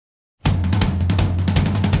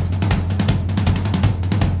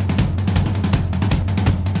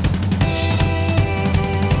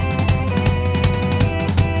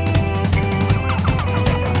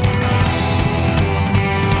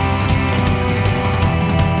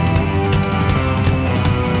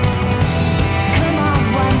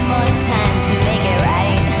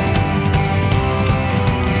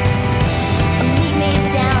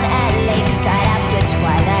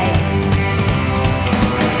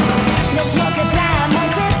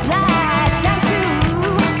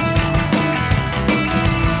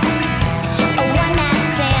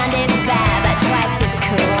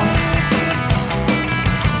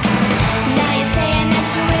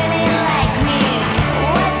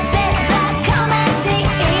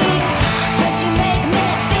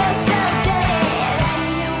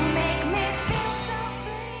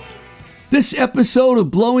This episode of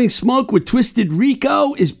Blowing Smoke with Twisted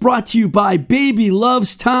Rico is brought to you by Baby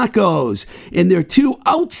Loves Tacos and their two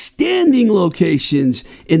outstanding locations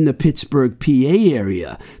in the Pittsburgh, PA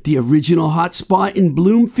area. The original hotspot in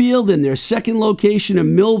Bloomfield and their second location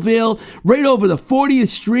in Millvale, right over the 40th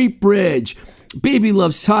Street Bridge. Baby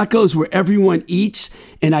Loves Tacos, where everyone eats,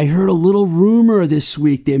 and I heard a little rumor this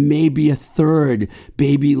week there may be a third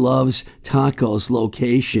Baby Loves Tacos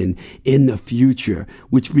location in the future,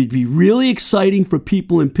 which would be really exciting for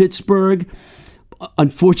people in Pittsburgh.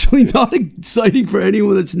 Unfortunately, not exciting for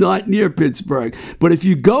anyone that's not near Pittsburgh. But if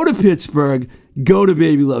you go to Pittsburgh, go to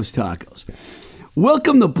Baby Loves Tacos.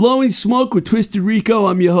 Welcome to Blowing Smoke with Twisted Rico.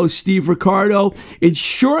 I'm your host, Steve Ricardo, and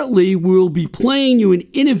shortly we'll be playing you an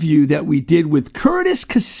interview that we did with Curtis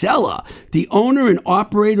Casella, the owner and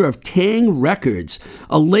operator of Taang Records,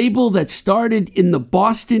 a label that started in the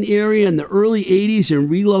Boston area in the early 80s and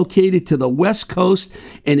relocated to the West Coast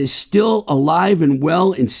and is still alive and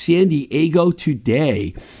well in San Diego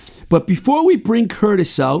today. But before we bring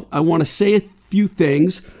Curtis out, I want to say a few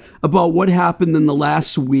things about what happened in the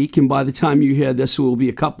last week, and by the time you hear this, it will be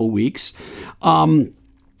a couple weeks.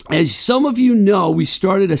 As some of you know, we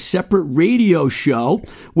started a separate radio show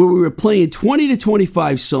where we were playing 20 to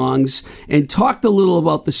 25 songs and talked a little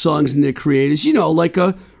about the songs and their creators, you know, like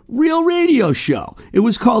a real radio show. It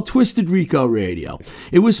was called Twisted Rico Radio.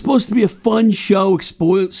 It was supposed to be a fun show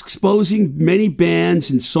exposing many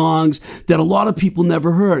bands and songs that a lot of people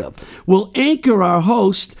never heard of. Well, Anchor, our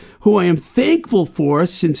host, who I am thankful for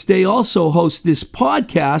since they also host this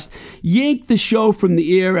podcast, yanked the show from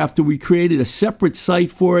the air after we created a separate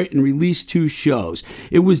site for it and released two shows.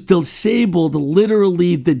 It was disabled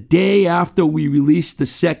literally the day after we released the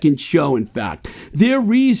second show, in fact. Their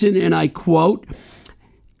reason, and I quote,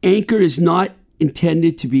 Anchor is not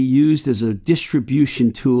intended to be used as a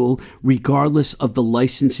distribution tool regardless of the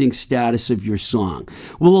licensing status of your song.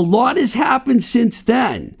 Well, a lot has happened since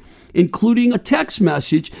then, including a text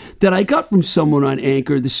message that I got from someone on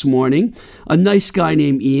Anchor this morning, a nice guy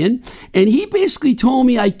named Ian, and he basically told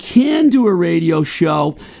me I can do a radio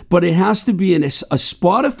show, but it has to be a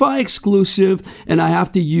Spotify exclusive, and I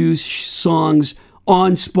have to use songs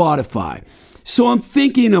on Spotify. So I'm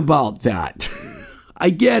thinking about that. I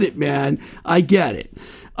get it, man. I get it.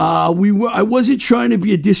 I wasn't trying to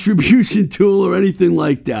be a distribution tool or anything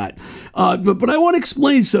like that. But I want to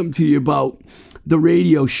explain something to you about the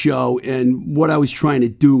radio show and what I was trying to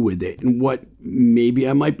do with it and what maybe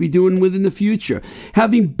I might be doing with in the future.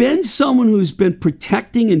 Having been someone who's been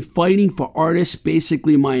protecting and fighting for artists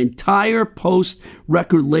basically my entire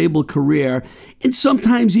post-record label career, and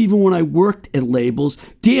sometimes even when I worked at labels,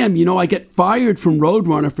 damn, you know, I get fired from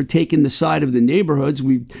Roadrunner for taking the side of the neighborhoods.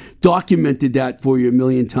 We've documented that for you a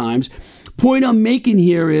million times. Point I'm making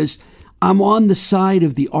here is I'm on the side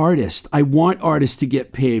of the artist. I want artists to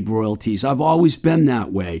get paid royalties. I've always been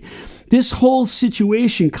that way. This whole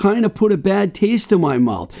situation kind of put a bad taste in my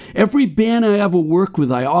mouth. Every band I ever worked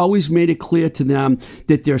with, I always made it clear to them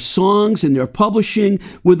that their songs and their publishing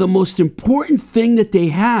were the most important thing that they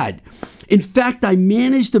had. In fact, I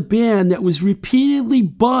managed a band that was repeatedly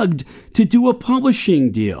bugged to do a publishing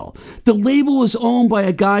deal. The label was owned by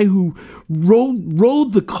a guy who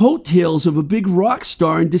rode the coattails of a big rock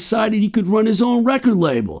star and decided he could run his own record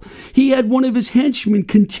label. He had one of his henchmen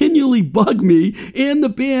continually bug me and the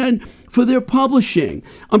band for their publishing.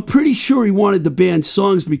 I'm pretty sure he wanted the band's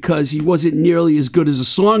songs because he wasn't nearly as good as a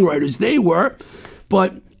songwriter as they were,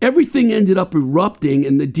 but everything ended up erupting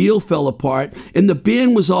and the deal fell apart, and the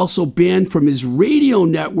band was also banned from his radio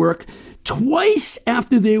network twice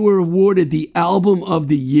after they were awarded the Album of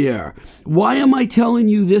the Year. Why am I telling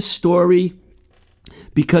you this story?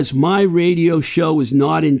 Because my radio show is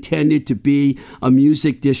not intended to be a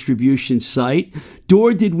music distribution site,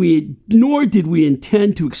 nor did we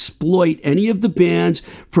intend to exploit any of the bands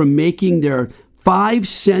from making their 5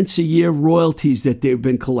 cents a year royalties that they've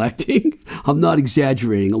been collecting. I'm not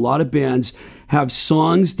exaggerating. A lot of bands have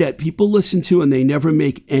songs that people listen to and they never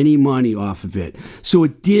make any money off of it. So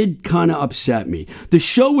it did kind of upset me. The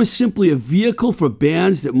show was simply a vehicle for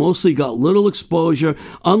bands that mostly got little exposure,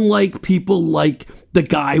 unlike people like the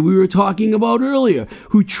guy we were talking about earlier,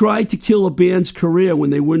 who tried to kill a band's career when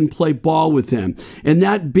they wouldn't play ball with him. And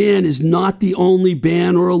that band is not the only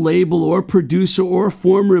band or a label or producer or a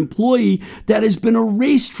former employee that has been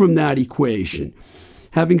erased from that equation.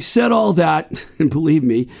 Having said all that, and believe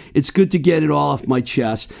me, it's good to get it all off my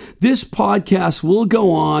chest, this podcast will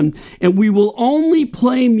go on, and we will only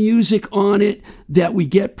play music on it that we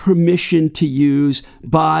get permission to use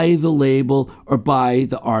by the label or by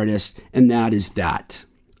the artist, and that is that.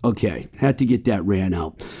 Okay, had to get that ran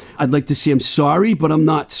out. I'd like to say I'm sorry, but I'm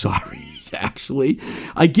not sorry. actually.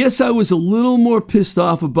 I guess I was a little more pissed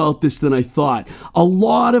off about this than I thought. A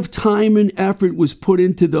lot of time and effort was put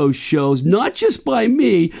into those shows, not just by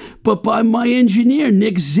me, but by my engineer,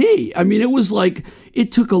 Nick Z. I mean, it was like,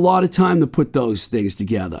 it took a lot of time to put those things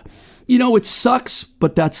together. You know, it sucks,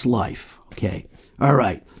 but that's life. Okay. All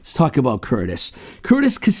right. Let's talk about Curtis.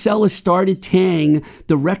 Curtis Casella started Taang,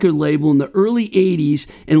 the record label, in the early 80s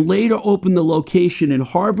and later opened the location in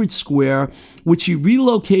Harvard Square, which he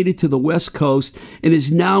relocated to the West Coast and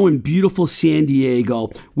is now in beautiful San Diego,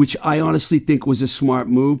 which I honestly think was a smart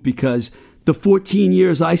move because the 14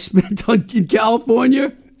 years I spent in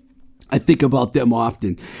California, I think about them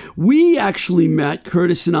often. We actually met,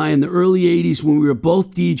 Curtis and I, in the early 80s when we were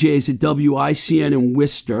both DJs at WICN in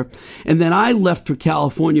Worcester. And then I left for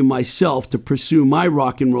California myself to pursue my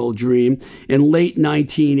rock and roll dream in late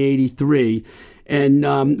 1983.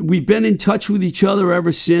 And we've been in touch with each other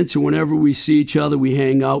ever since, and whenever we see each other, we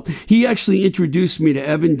hang out. He actually introduced me to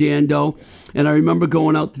Evan Dando, and I remember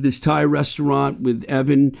going out to this Thai restaurant with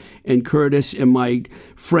Evan and Curtis and my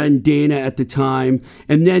friend Dana at the time.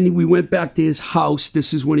 And then we went back to his house.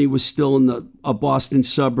 This is when he was still in a Boston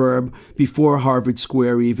suburb, before Harvard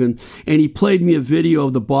Square even. And he played me a video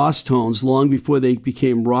of the Bosstones long before they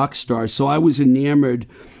became rock stars. So I was enamored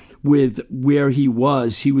with where he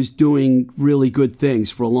was. He was doing really good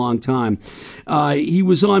things for a long time. He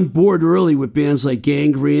was on board early with bands like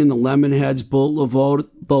Gangrene, the Lemonheads, Bullet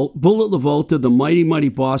LaVolta, the Mighty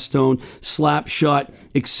Mighty Bosstones, Slapshot,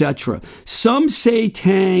 etc. Some say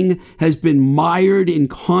Taang has been mired in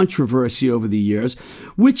controversy over the years,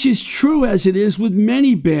 which is true as it is with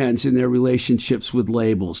many bands in their relationships with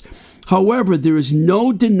labels. However, there is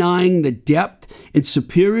no denying the depth and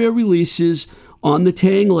superior releases on the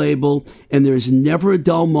Taang label, and there's never a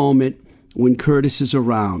dull moment when Curtis is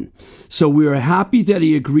around. So we are happy that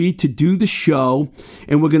he agreed to do the show,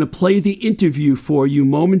 and we're going to play the interview for you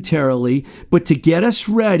momentarily. But to get us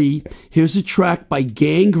ready, here's a track by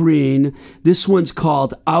Gangrene. This one's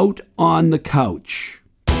called Out on the Couch.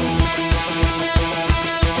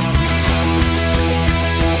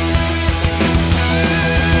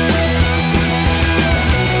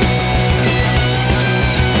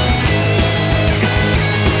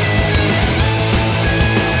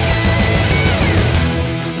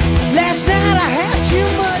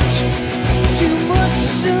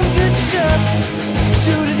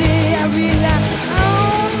 So today I rely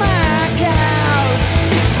on my couch.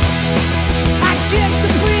 I checked the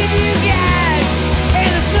preview guide, and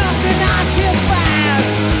there's nothing I can find.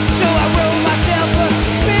 So I wrote myself a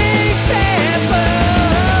big paper.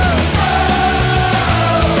 Oh,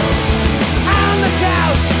 on the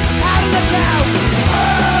couch, out on the couch.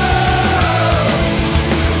 Oh,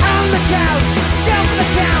 on the couch, down for the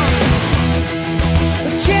count.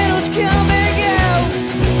 The channels come and go.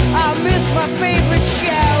 I missed my favorite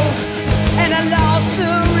show, and I lost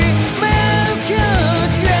the remote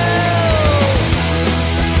control.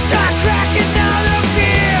 So I crack another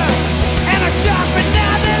beer, and I chop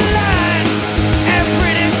another line, and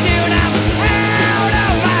pretty soon I'm out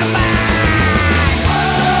of my mind.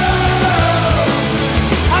 Oh,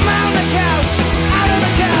 I'm on the couch, out on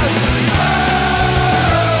the couch. Oh,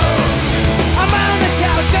 I'm on the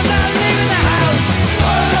couch, I'm not leaving the house.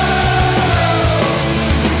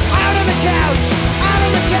 Out on the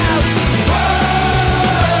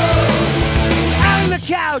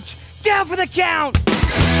couch, down for the count.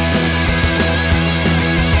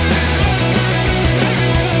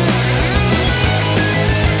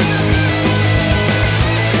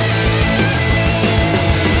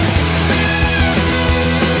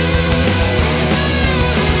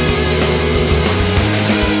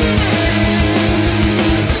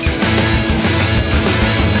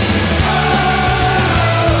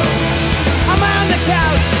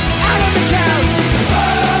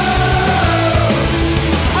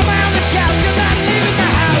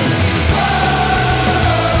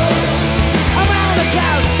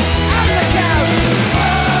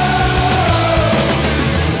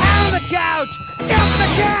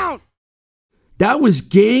 That was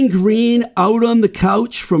Gangrene, Out on the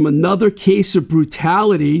Couch, from Another Case of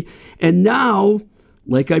Brutality. And now,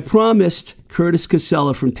 like I promised, Curtis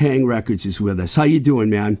Casella from Taang Records is with us. How you doing,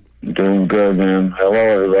 man? Doing good, man. Hello,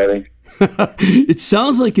 everybody. It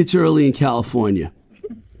sounds like it's early in California.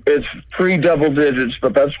 It's pre-double digits,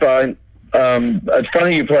 but that's fine. It's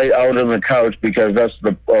funny you play Out on the Couch because that's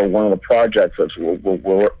one of the projects that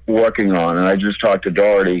we're working on. And I just talked to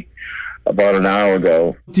Doherty about an hour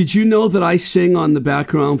ago. Did you know that I sing on the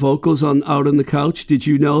background vocals on Out on the Couch? Did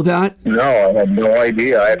you know that? No, I had no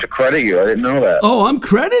idea. I have to credit you. I didn't know that. Oh, I'm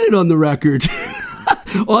credited on the record.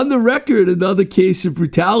 On the record, another case of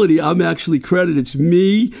brutality, I'm actually credited. It's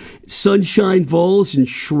me, Sunshine Voles, and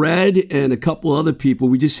Shred, and a couple other people.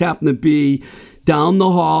 We just happened to be down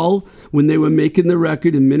the hall when they were making the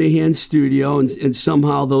record in Minahan's studio, and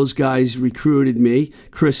somehow those guys recruited me,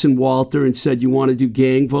 Chris and Walter, and said, "You want to do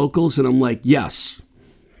gang vocals?" And I'm like, "Yes."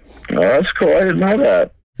 Oh, that's cool. I didn't know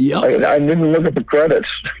that. Yep. I didn't look at the credits.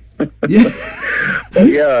 Yeah.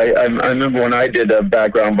 Yeah, I remember when I did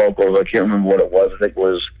background vocals. I can't remember what it was. I think it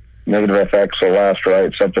was Negative FX or Last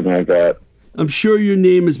Right, something like that. I'm sure your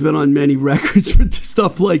name has been on many records for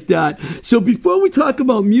stuff like that. So before we talk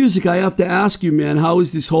about music, I have to ask you, man, how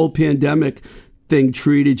has this whole pandemic thing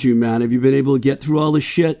treated you, man? Have you been able to get through all this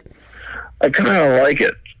shit? I kind of like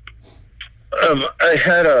it. I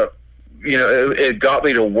had it got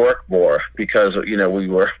me to work more because,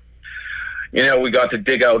 we got to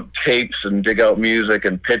dig out tapes and dig out music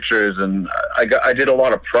and pictures, and I did a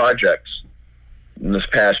lot of projects in this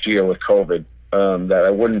past year with COVID that I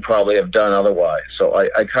wouldn't probably have done otherwise. So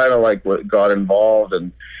I kind of got involved,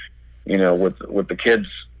 and with the kids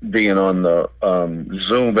being on the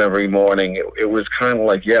Zoom every morning, it was kind of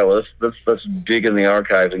like, yeah, well, let's dig in the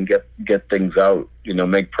archives and get things out,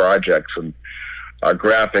 make projects. And our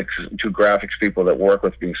two graphics people that work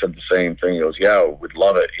with me said the same thing. He goes, yeah, we'd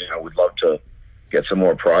love it. We'd love to get some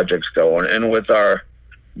more projects going. And with our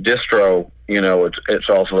distro, it's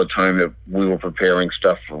also the time that we were preparing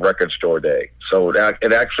stuff for Record Store Day. So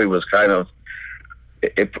it actually was kind of,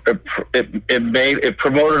 it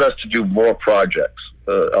promoted us to do more projects.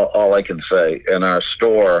 All I can say. And our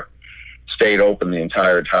store stayed open the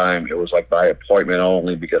entire time. It was like by appointment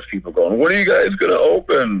only, because people going, when are you guys going to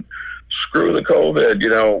open? Screw the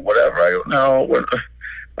COVID, whatever. I go, no,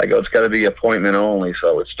 it's got to be appointment only.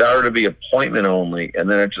 So it started to be appointment only, and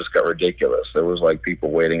then it just got ridiculous. There was like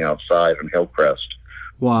people waiting outside on Hillcrest,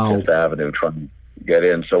 Fifth Avenue, trying to get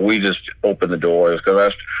in. So we just opened the doors,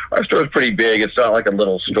 because our store is pretty big. It's not like a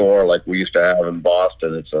little store like we used to have in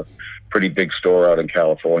Boston. It's a pretty big store out in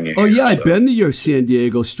California. Oh, yeah, I've been to your San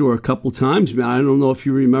Diego store a couple times, man. I don't know if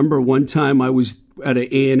you remember. One time I was at an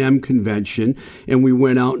A&M convention, and we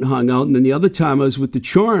went out and hung out. And then the other time I was with the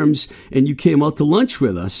Charms, and you came out to lunch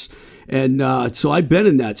with us. And so I've been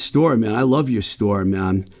in that store, man. I love your store,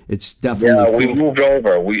 man. It's definitely cool. We moved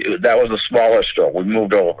over. That was a smaller store. We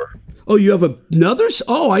moved over. Oh, you have another?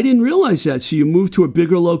 Oh, I didn't realize that. So you moved to a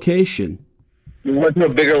bigger location. We went to a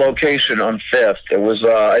bigger location on 5th. It was,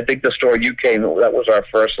 I think the store you came, that was our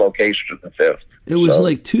first location on 5th. It was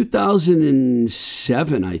like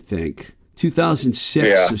 2007, I think.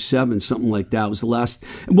 2006 or 7, something like that was the last.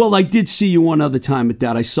 Well, I did see you one other time at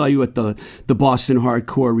that. I saw you at the Boston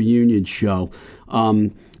Hardcore reunion show.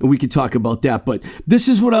 And we could talk about that. But this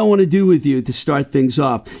is what I want to do with you to start things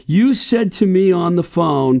off. You said to me on the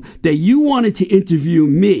phone that you wanted to interview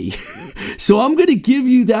me. So I'm going to give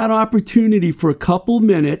you that opportunity for a couple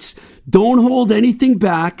minutes. Don't hold anything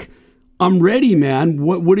back. I'm ready, man.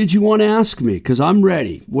 What did you want to ask me? Because I'm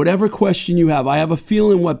ready. Whatever question you have. I have a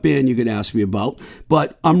feeling what band you're going to ask me about,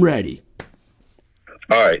 but I'm ready.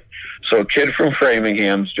 All right. So a kid from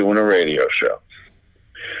Framingham's doing a radio show,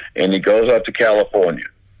 and he goes out to California.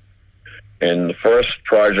 And the first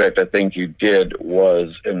project I think you did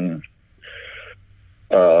was in,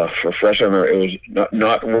 for fresh memory, it was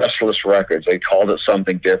not Restless Records. They called it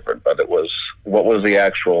something different, but what was the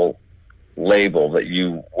actual label that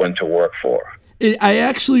you went to work for? I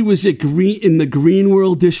actually was in the Green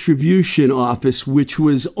World distribution office, which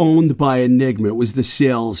was owned by Enigma. It was the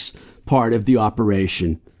sales part of the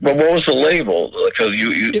operation. But what was the label? Because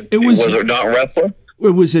was it not Restless?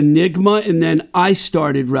 It was Enigma, and then I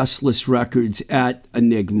started Restless Records at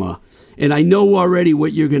Enigma. And I know already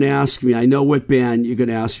what you're going to ask me. I know what band you're going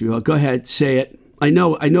to ask me about. Go ahead, say it. I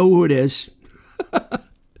know who it is.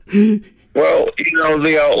 Well,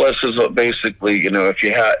 the outlets is basically, if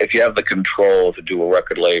you have the control to do a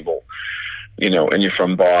record label, and you're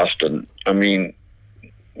from Boston. I mean,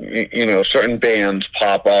 certain bands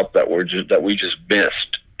pop up that we just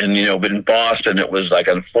missed. And, but in Boston, it was like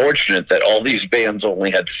unfortunate that all these bands only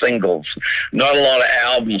had singles. Not a lot of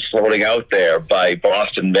albums floating out there by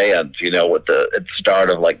Boston bands, at the start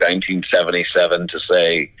of like 1977 to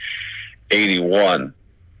say 81.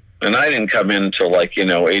 And I didn't come in until like,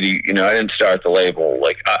 80, I didn't start the label.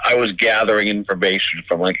 Like I was gathering information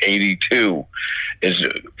from like 82 is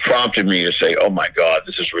prompted me to say, oh my God,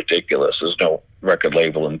 this is ridiculous. There's no record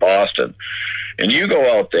label in Boston. And you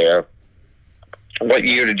go out there. What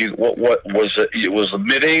year did you, what was it? It was the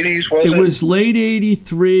mid 80s, was it? It was late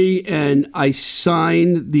 83, and I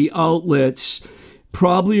signed the outlets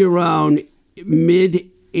probably around mid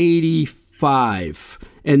 85.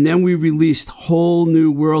 And then we released Whole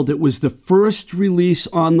New World. It was the first release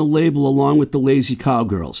on the label along with the Lazy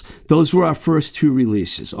Cowgirls. Those were our first two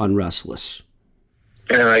releases on Restless.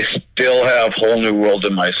 And I still have Whole New World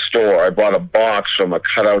in my store. I bought a box from a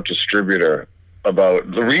cutout distributor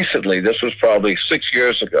recently. This was probably 6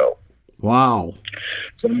 years ago. Wow.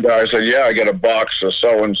 Some guy said, yeah, I got a box of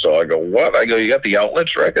so-and-so. I go, what? I go, you got the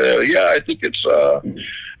Outlets record? Go, yeah, I think it's,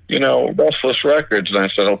 Restless Records. And I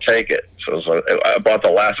said, I'll take it. So I bought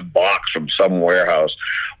the last box from some warehouse.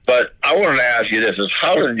 But I wanted to ask you this, is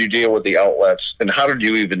how did you deal with the Outlets, and how did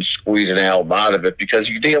you even squeeze an album out of it? Because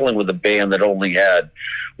you're dealing with a band that only had,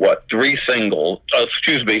 3 singles,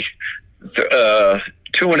 2.5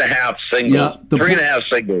 singles, yeah, 3.5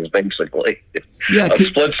 singles, basically. Yeah, a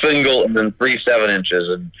split single and then 3 7-inches.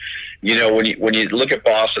 And, when you look at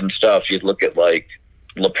Boston stuff, you'd look at, like,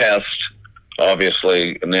 La Peste,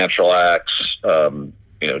 obviously, Natural Acts,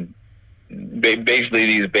 basically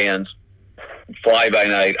these bands, Fly By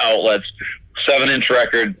Night, Outlets, 7-inch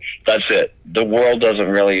record, that's it. The world doesn't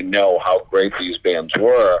really know how great these bands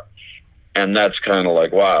were. And that's kind of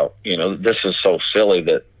like, wow, this is so silly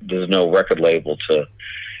that there's no record label to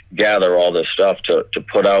gather all this stuff to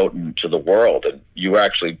put out into the world. And you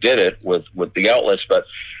actually did it with the Outlets, but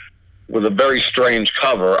with a very strange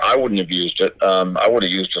cover. I wouldn't have used it. I would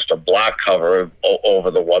have used just a black cover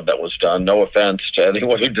over the one that was done. No offense to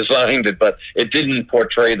anyone who designed it, but it didn't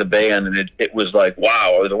portray the band. And it was like,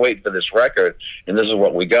 wow, I was waiting for this record, and this is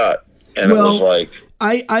what we got. And it was like,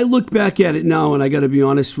 I look back at it now, and I got to be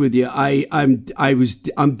honest with you. I'm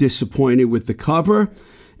disappointed with the cover,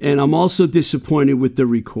 and I'm also disappointed with the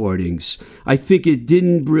recordings. I think it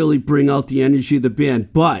didn't really bring out the energy of the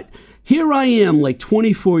band. But here I am, like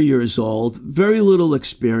 24 years old, very little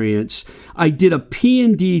experience. I did a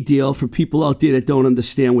P&D deal. For people out there that don't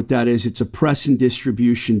understand what that is, it's a press and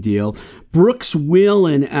distribution deal. Brooks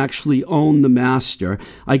Whelan actually owned the master.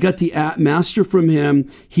 I got the master from him.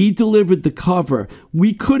 He delivered the cover.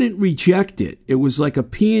 We couldn't reject it. It was like a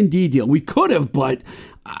P&D deal. We could have, but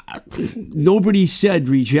nobody said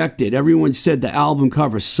reject it. Everyone said the album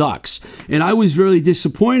cover sucks. And I was really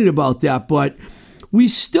disappointed about that, but we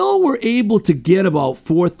still were able to get about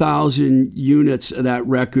 4,000 units of that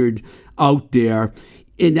record out there.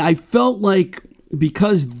 And I felt like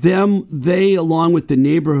because they along with the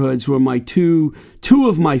Neighborhoods were my two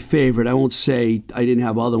of my favorite, I won't say I didn't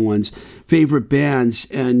have other ones, favorite bands.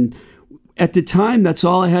 And at the time, that's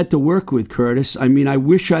all I had to work with, Curtis. I mean, I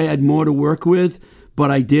wish I had more to work with,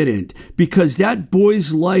 but I didn't. Because that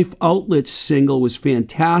Boys Life Outlets single was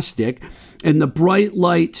fantastic. And the Bright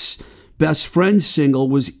Lights Best Friend single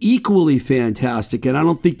was equally fantastic. And I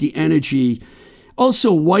don't think the energy...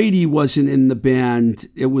 Also, Whitey wasn't in the band.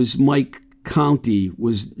 It was Mike County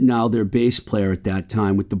was now their bass player at that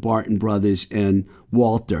time with the Barton brothers and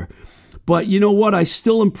Walter. But you know what? I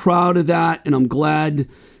still am proud of that, and I'm glad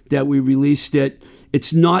that we released it.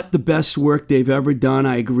 It's not the best work they've ever done.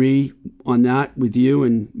 I agree on that with you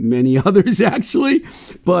and many others, actually.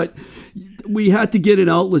 But we had to get an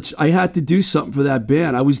outlet. I had to do something for that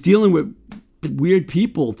band. I was dealing with weird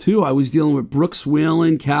people, too. I was dealing with Brooks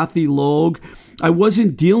Whelan, Kathy Logue. I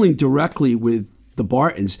wasn't dealing directly with the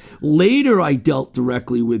Bartons. Later, I dealt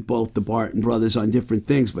directly with both the Barton brothers on different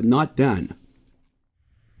things, but not then.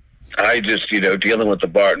 I just, dealing with the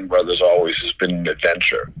Barton brothers always has been an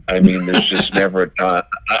adventure. I mean, there's just never a time.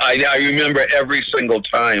 I remember every single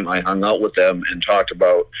time I hung out with them and talked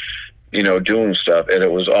about, doing stuff, and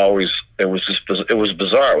it was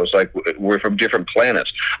bizarre. It was like we're from different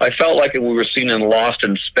planets. I felt like we were seen in Lost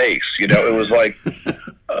in Space. It was like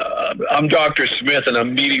I'm Dr. Smith and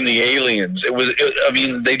I'm meeting the aliens.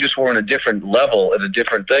 They just were on a different level and a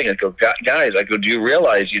different thing. I go, guys, do you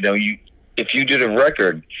realize, if you did a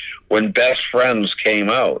record when Best Friends came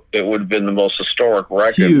out, it would have been the most historic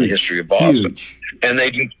record in the history of Boston. Huge. And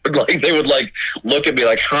they would look at me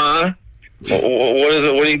like, huh? What is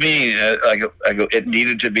it? What do you mean? I go, it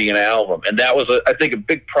needed to be an album. And that was, I think, a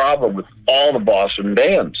big problem with all the Boston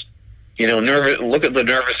bands. Look at the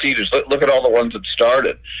Nervous Eaters. Look at all the ones that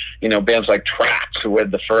started. Bands like Tracks, who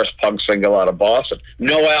had the first punk single out of Boston.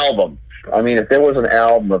 No album. I mean, if there was an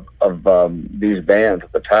album of these bands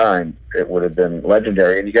at the time, it would have been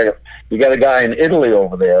legendary. And you got a guy in Italy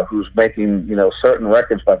over there who's making certain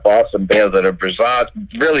records by Boston bands that are bizarre,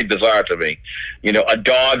 really bizarre to me. A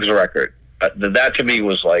Dogs record. That to me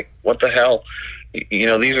was like, what the hell?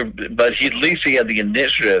 These are. But at least he had the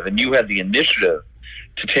initiative, and you had the initiative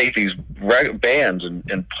to take these bands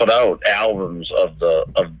and put out albums of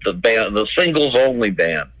the band, the singles only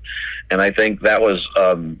band. And I think that was.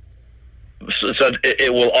 So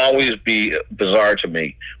it will always be bizarre to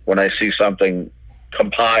me when I see something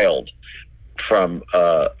compiled from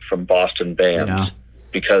Boston bands. Yeah.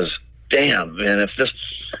 Because damn, man, if this,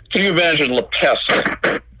 can you imagine La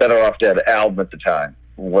Peste, Better Off Dead album at the time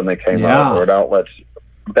when they came out, or an Outlet's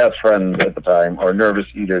Best Friends at the time, or Nervous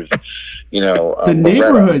Eaters, you know. The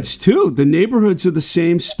Neighborhoods too. The Neighborhoods are the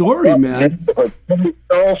same story, man.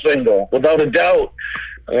 All single, without a doubt.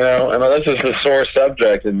 You know, and this is a sore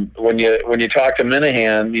subject. And when you talk to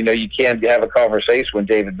Minahan, you know, you can't have a conversation with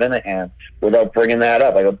David Minahan without bringing that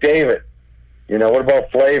up. I go, David, you know, what about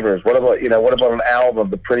Flavors? What about an album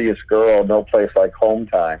of The Prettiest Girl, No Place Like Home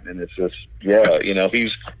Time? And it's just, yeah, you know,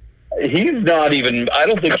 he's not even, I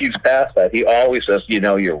don't think he's past that. He always says, you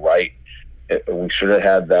know, you're right. We should have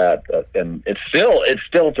had that. And it's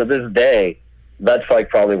still to this day, that's like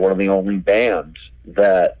probably one of the only bands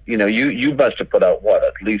that, you know, you must have put out, what,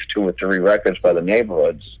 at least 2 or 3 records by the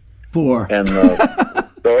Neighborhoods. 4. And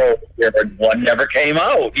the one never came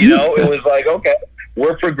out. You know, it was like, okay,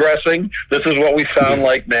 we're progressing. This is what we sound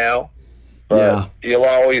like now. But you'll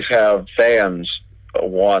always have fans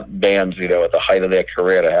want bands, you know, at the height of their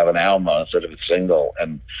career to have an album instead of a single.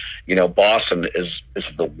 And, you know, Boston is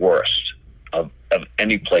the worst of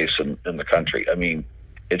any place in the country. I mean,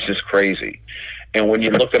 it's just crazy. And when you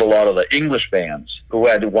look at a lot of the English bands who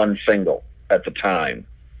had 1 single at the time,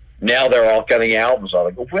 now they're all getting albums out.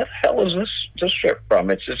 I go, where the hell is this shit from?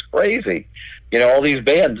 It's just crazy. You know, all these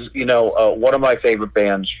bands, you know, one of my favorite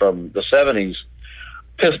bands from the 70s,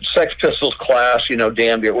 Sex Pistols, Clash, you know,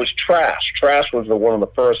 Damn Dear, was Trash. Trash was one of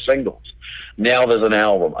the first singles. Now there's an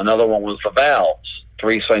album. Another one was The Valves,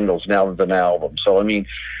 3 singles. Now there's an album. So, I mean,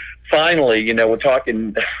 finally, you know, we're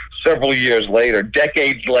talking several years later,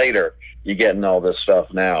 decades later, you're getting all this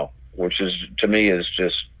stuff now, which is, to me, is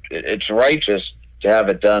just, it's righteous to have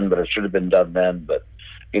it done, but it should have been done then. But,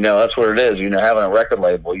 you know, that's what it is. You know, having a record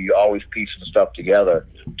label, you always piece the stuff together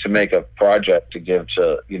to make a project to give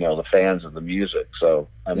to, you know, the fans of the music. So,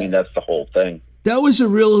 I mean, that's the whole thing. That was a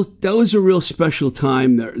real special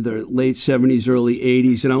time, the late 70s, early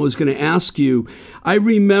 80s. And I was going to ask you, I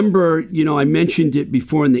remember, you know, I mentioned it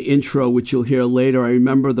before in the intro, which you'll hear later. I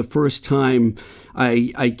remember the first time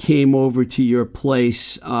I came over to your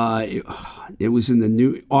place. It was in the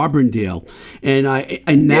New Auburndale. And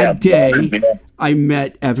that day, I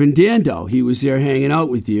met Evan Dando. He was there hanging out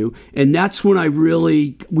with you. And that's when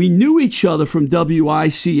we knew each other from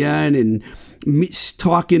WICN and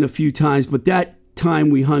talking a few times, but that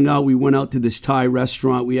time we hung out, we went out to this Thai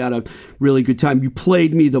restaurant. We had a really good time. You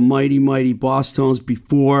played me the Mighty Mighty Bosstones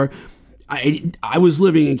before. I was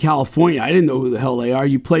living in California. I didn't know who the hell they are.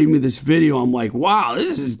 You played me this video. I'm like, wow,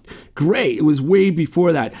 this is great. It was way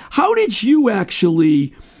before that. How did you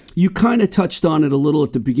actually, you kind of touched on it a little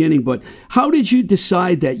at the beginning, but how did you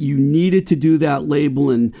decide that you needed to do that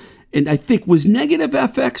label? And I think, was Negative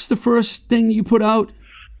FX the first thing you put out?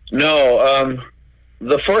 No,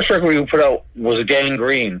 the first record we put out was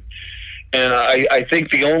Gangrene, and I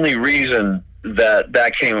think the only reason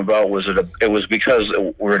that came about was it was because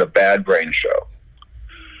we're at a Bad Brain show,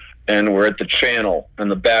 and we're at the Channel,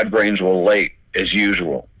 and the Bad Brains were late as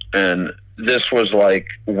usual, and this was like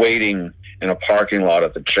waiting in a parking lot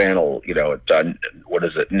at the Channel, you know, at what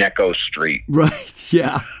is it, Necco Street, right?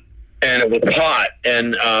 Yeah. And it was hot,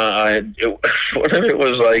 and it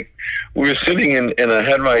was like we were sitting in I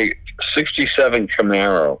had my '67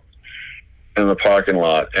 Camaro in the parking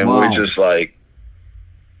lot, and we're just like,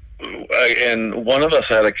 and one of us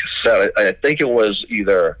had a cassette. I think it was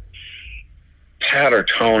either Pat or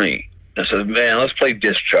Tony. I said, man, let's play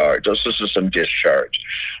Discharge. Let's listen to some Discharge.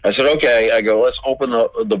 I said, okay. I go, let's open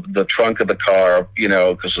the trunk of the car, you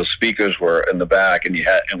know, because the speakers were in the back, and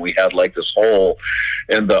we had like this hole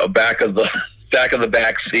in the back of the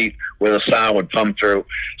back seat where the sound would come through.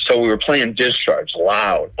 So we were playing Discharge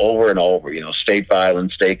loud over and over, you know, State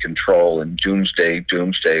Violence, State Control, and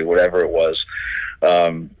Doomsday, whatever it was,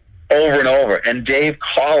 over and over. And Dave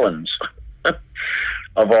Collins,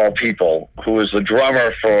 of all people, who was the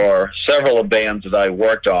drummer for several of bands that I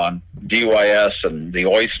worked on, DYS and the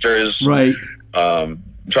Oysters. Right. Trying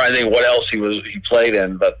to think what else he played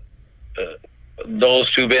in, but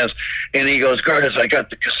those 2 bands. And he goes, Curtis, I got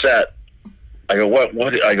the cassette. I go, what?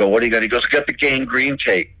 I go, what do you got? He goes, got the Gangrene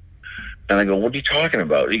tape. And I go, what are you talking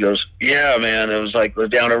about? He goes, yeah, man. It was like, we're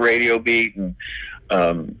down at Radio Beat, and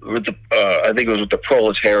with I think it was with the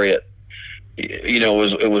Proletariat. You know,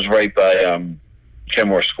 it was right by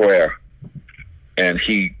Kenmore Square, and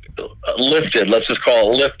he let's just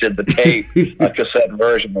call it the tape, a cassette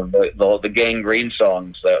version of the Gangrene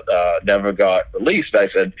songs that never got released. I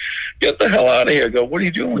said, get the hell out of here. I go, what are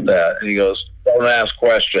you doing with that? And he goes, don't ask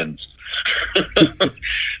questions.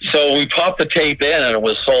 So we popped the tape in, and it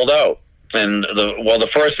was sold out. And the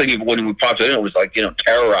first thing when we popped it in, it was like,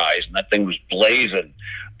 terrorized, and that thing was blazing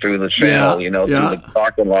through the channel, through the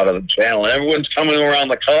parking lot of the channel. And everyone's coming around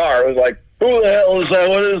the car. It was like, who the hell is that?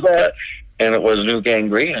 What is that? And it was New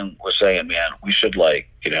Gangrene, and we're saying, man, we should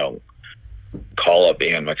call up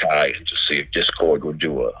Ian MacKaye and just see if Discord would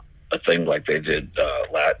do a thing like they did.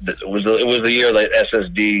 It was the year that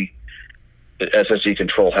SSD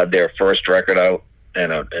Control had their first record out,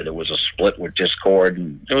 and it was a split with Discord,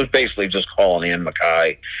 and it was basically just calling Ian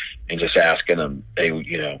MacKaye and just asking him, hey,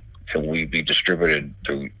 can we be distributed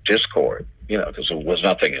through Discord? Because there was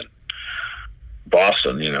nothing in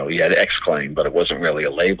Boston. He had Exclaim, but it wasn't really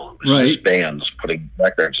a label. It was just bands putting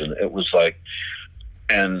records, and it was like,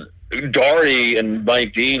 and Doherty and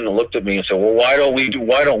Mike Dean looked at me and said, well, why don't we do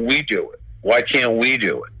it? Why can't we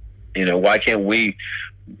do it? Why can't we,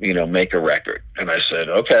 make a record? And I said,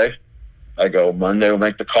 okay. I go, Monday we'll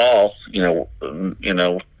make the call.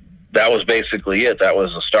 That was basically it. That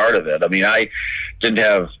was the start of it. I mean, I didn't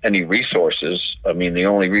have any resources. I mean, the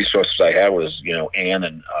only resources I had was, Ann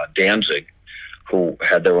and Danzig, who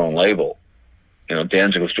had their own label.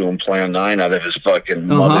 Danzig was doing Plan 9 out of his fucking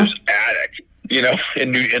mother's attic,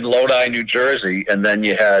 in Lodi, New Jersey. And then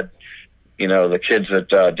you had, the kids at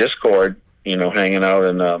Discord, hanging out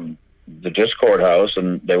in the Discord house,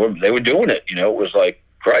 and they were doing it. It was like,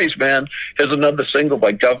 Christ, man, here's another single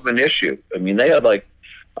by Government Issue. I mean, they had like,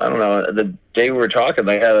 I don't know, the day we were talking,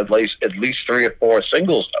 they had at least 3 or 4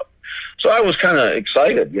 singles out. So I was kind of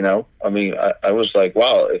excited, I mean, I was like,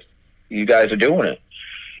 wow, if you guys are doing it.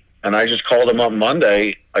 And I just called him up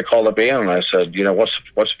Monday. I called up Ian and I said, what's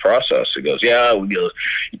the process? He goes, yeah,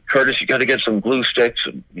 Curtis, you got to get some glue sticks,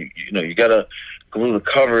 and you got to glue the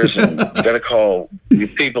covers, and you got to call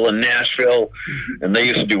people in Nashville, and they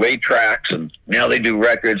used to do 8 tracks, and now they do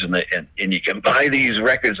records, and you can buy these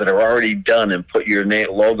records that are already done and put your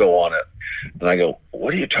logo on it. And I go,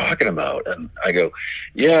 what are you talking about? And I go,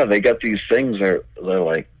 yeah, they got these things they're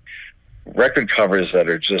like record covers that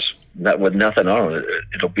are just with nothing on it.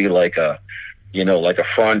 It'll be like a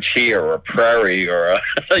Frontier or a Prairie or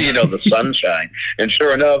the Sunshine. And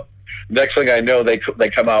sure enough, next thing I know, they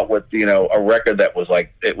come out with a record that was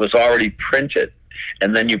like, it was already printed,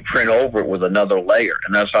 and then you print over it with another layer,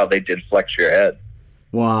 and that's how they did Flex Your Head.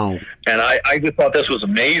 Wow! And I just thought this was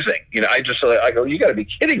amazing. I go, you got to be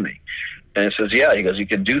kidding me. And it says, yeah. He goes, you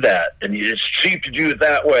can do that, and it's cheap to do it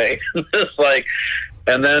that way. It's like,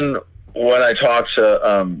 and then when I talked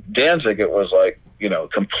to Danzig, it was like,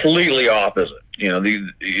 completely opposite.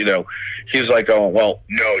 He's like, oh, well,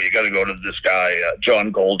 no, you got to go to this guy,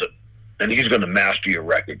 John Golden. And he's going to master your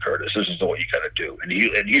record, Curtis. This is what you got to do. And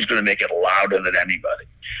he's going to make it louder than anybody.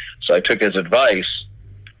 So I took his advice,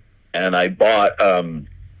 and I bought,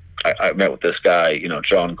 I met with this guy,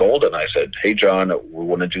 John Golden. I said, hey, John, we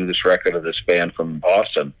want to do this record of this band from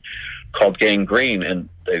Boston called Gangrene. And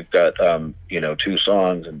they've got, 2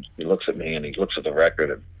 songs. And he looks at me, and he looks at the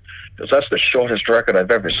record, and goes, that's the shortest record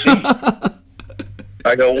I've ever seen.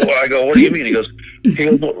 I go, what do you mean? He goes,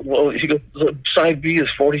 the side B is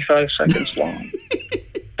 45 seconds long.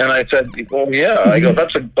 And I said, well, yeah. I go,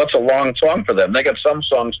 that's a long song for them. They got some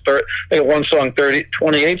songs, they got one song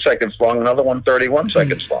 28 seconds long, another one 31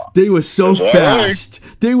 seconds long. They were so fast.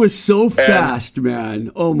 Right. They were so fast,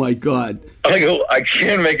 man. Oh my God. I go, I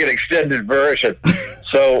can make an extended version.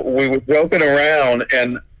 So we were joking around,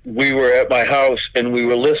 and we were at my house, and we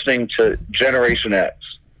were listening to Generation X.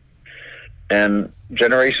 And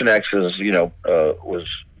Generation X is, was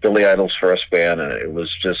Billy Idol's first band, and it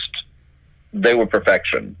was just, they were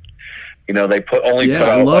perfection. They put out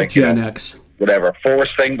I love Gen X. Whatever, 4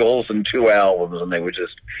 singles and 2 albums, and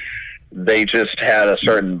they just had a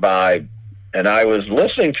certain vibe. And I was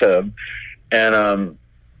listening to them, and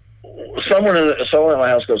someone in my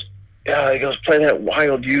house goes, yeah, he goes, play that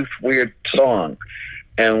Wild Youth Weird song.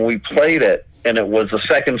 And we played it, and it was the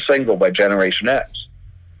second single by Generation X.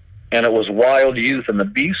 And it was Wild Youth, and the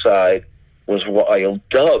B-side was Wild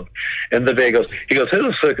Dub. And the day he goes, this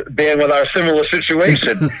is a band with our similar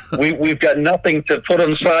situation. We've got nothing to put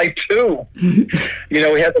on side 2. We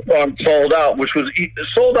had the song Sold Out, which was,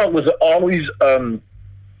 Sold Out was always,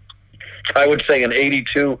 I would say, an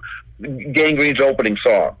 82, Gangrene's opening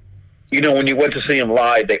song. When you went to see them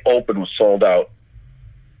live, they opened with Sold Out.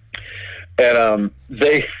 And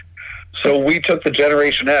so we took the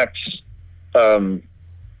Generation X,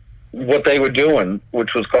 what they were doing,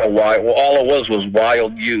 which was called all it was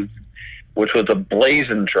Wild Youth, which was a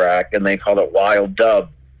blazing track, and they called it Wild Dub.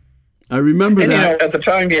 I remember that. At the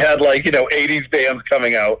time you had 80s bands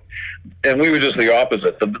coming out, and we were just the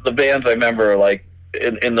opposite. The bands I remember, like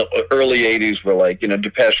in the early 80s were like,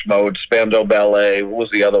 Depeche Mode, Spandau Ballet. What was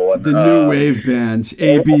the other one? The new wave bands,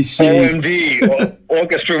 ABC. OMD,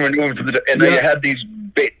 Orchestra Maneuver. And they had these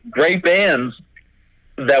great bands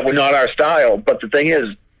that were not our style. But the thing is,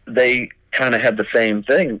 they kind of had the same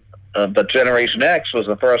thing. But Generation X was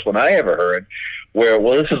the first one I ever heard where,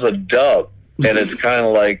 this is a dub. And it's kind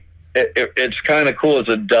of like, it's kind of cool. It's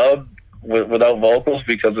a dub without vocals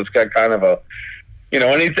because it's got kind of a,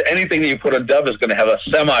 anything that you put a dub is going to have a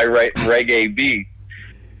semi-reggae beat.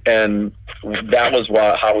 And that was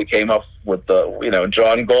how we came up with the,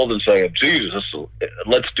 John Golden saying, Jesus,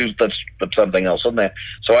 let's put something else in there.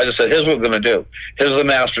 So I just said, here's what we're going to do. Here's the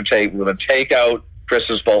master tape. We're going to take out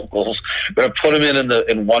Chris's vocals. We're going to put them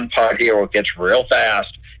in one part here where it gets real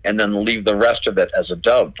fast and then leave the rest of it as a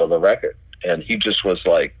dub for the record. And he just was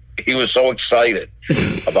like, he was so excited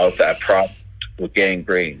about that project with Gang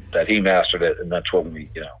Green that he mastered it, and that's what we,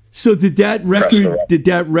 So did that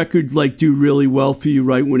record like do really well for you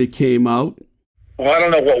right when it came out? Well, I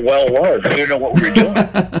don't know what well was. I didn't know what we were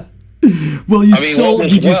doing. Well, sold.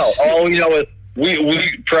 All we know is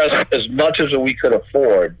we pressed as much as we could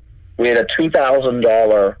afford. We had a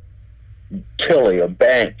 $2,000 Tilly, a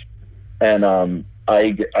bank, and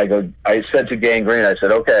I said to Gang Green, I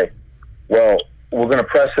said, okay, well, we're going to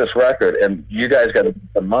press this record, and you guys got to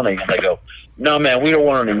get the money. And they go, no, man, we don't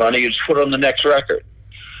want any money. You just put it on the next record.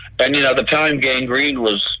 And, at the time Gang Green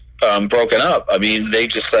was broken up, I mean, they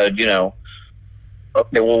just said, okay,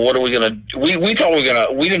 well, what are we going to do? We thought we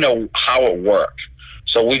didn't know how it worked.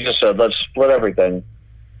 So we just said, let's split everything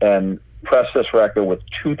and press this record with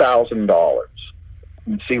 $2,000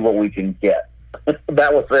 and see what we can get.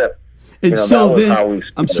 That was it. And so then,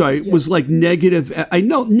 I'm sorry, it was like Negative. I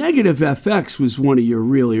know Negative FX was one of your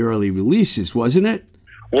really early releases, wasn't it?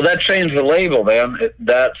 Well, that changed the label, man.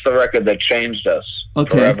 That's the record that changed us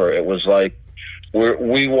forever. It was like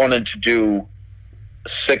we wanted to do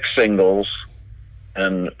 6 singles,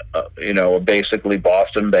 and basically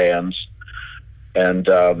Boston bands, and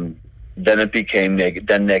then it became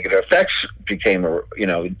Then Negative FX became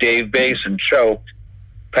Dave Bass and Choke,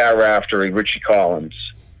 Pat Raftery, Richie Collins.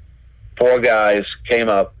 4 guys came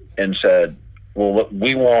up and said, well, look,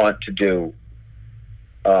 we want to do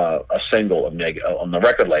a single of on the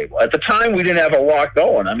record label. At the time, we didn't have a lot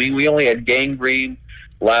going. I mean, we only had Gang Green,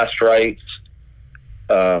 Last Rites,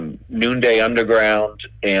 Noonday Underground,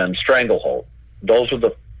 and Stranglehold. Those were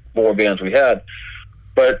the 4 bands we had.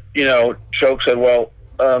 But, Choke said, well,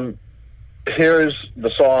 here's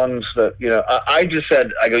the songs that, I just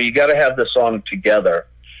said, I go, you got to have the song together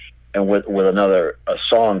and with another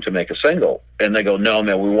song to make a single. And they go, no,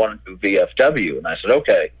 man, we want to do VFW. And I said,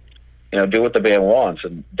 okay, do what the band wants.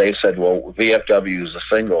 And they said, well, VFW is a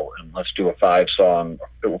single, and let's do a 5-song.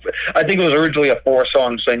 I think it was originally a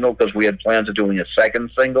 4-song single because we had plans of doing a second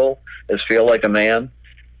single as Feel Like a Man.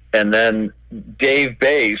 And then Dave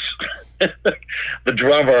Bass, the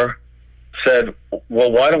drummer, said,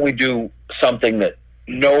 well, why don't we do something that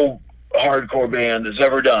no hardcore band has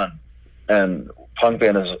ever done and punk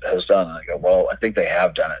band has done? And I go, well, I think they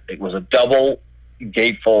have done it. It was a double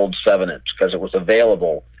gatefold 7-inch because it was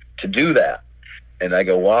available to do that. And I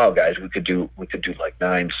go, wow, guys, we could do like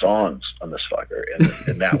 9 songs on this fucker.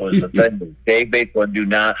 And that was the thing. Dave Bass would do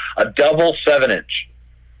a double 7-inch.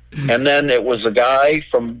 And then it was a guy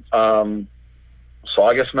from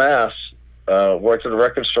Saugus, Mass, worked at a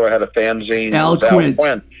record store, had a fanzine. Al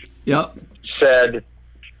Quint. Yep. Said,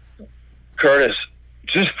 Curtis,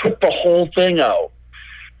 just put the whole thing out.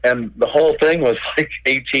 And the whole thing was like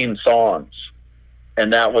 18 songs.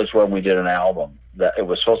 And that was when we did an album. That it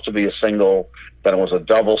was supposed to be a single, then it was a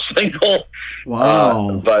double single.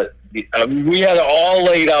 Wow. But we had it all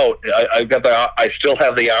laid out. I still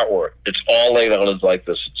have the artwork. It's all laid out as like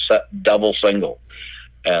this double single.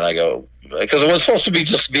 And I go, because it was supposed to be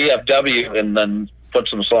just VFW and then put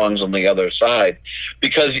some songs on the other side.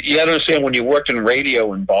 Because you got to understand, when you worked in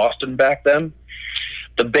radio in Boston back then,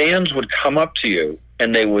 the bands would come up to you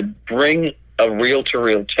and they would bring a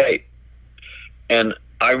reel-to-reel tape. And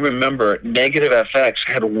I remember Negative FX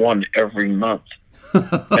had one every month.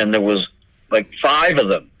 And there was like 5 of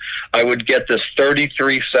them. I would get this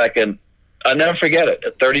 33-second, I'll never forget it,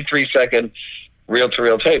 a 33-second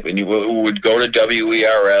reel-to-reel tape. And we would go to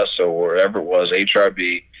WERS or wherever it was,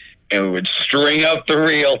 HRB, and we would string up the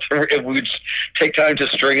reel. We would take time to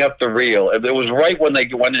string up the reel. And it was right when they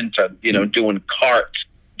went into, doing carts.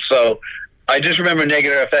 So I just remember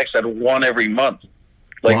Negative FX had one every month.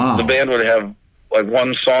 Like, wow. The band would have like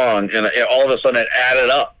one song, and all of a sudden it added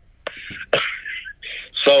up.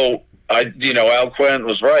 So Al Quint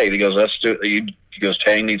was right. He goes, he goes,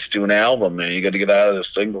 Taang needs to do an album, man. You got to get out of this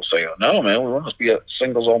single sale. No, man, we want to be a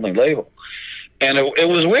singles only label. And it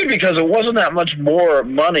was weird because it wasn't that much more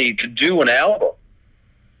money to do an album,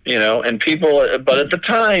 you know, and people, but at the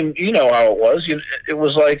time, you know how it was. It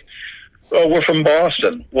was like, oh, we're from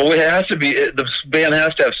Boston. Well, the band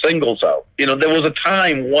has to have singles out. You know, there was a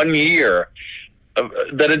time 1 year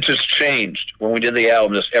that it just changed. When we did the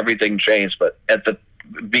album, just everything changed. But at the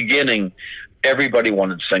beginning, everybody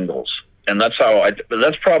wanted singles. And that's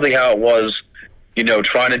probably how it was, you know,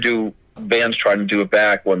 bands trying to do it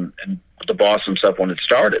back when, and the Boston stuff when it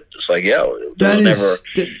started. It's like,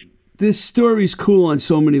 this story's cool on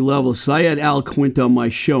so many levels. So I had Al Quint on my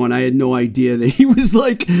show, and I had no idea that he was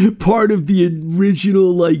like part of the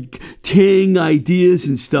original like Taang ideas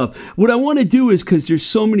and stuff. What I want to do is, because there's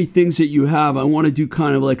so many things that you have, I want to do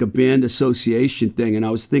kind of like a band association thing. And I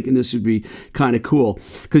was thinking this would be kind of cool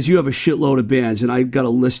because you have a shitload of bands, and I've got a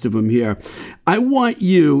list of them here. I want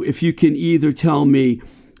you, if you can either tell me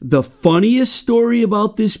the funniest story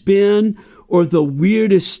about this band or the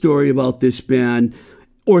weirdest story about this band,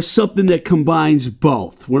 or something that combines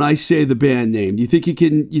both. When I say the band name, you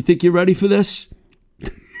think you're ready for this?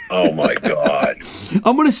 Oh my God.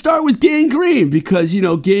 I'm going to start with Gangrene because, you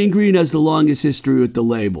know, Gangrene has the longest history with the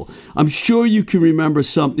label. I'm sure you can remember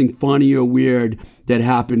something funny or weird that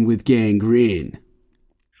happened with Gangrene.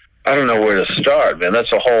 I don't know where to start, man.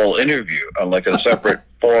 That's a whole interview, like a separate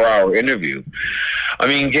 4-hour interview. I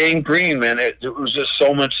mean, Gangrene, man, it was just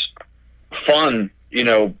so much fun, you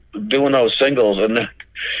know, doing those singles. And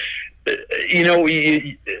you know,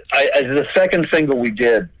 the second single we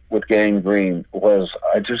did with Gangrene was,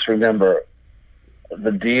 I just remember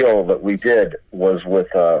the deal that we did was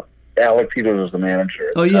with Alec Peters was the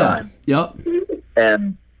manager. Oh yeah, yep.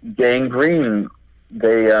 And Gangrene,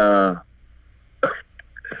 they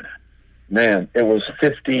man, it was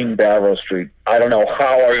 15 Barrow Street. I don't know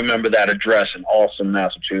how I remember that address in Allston,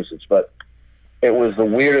 Massachusetts, but it was the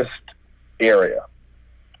weirdest area.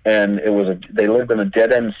 And they lived in a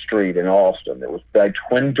dead-end street in Allston. It was by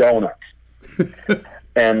Twin Donuts.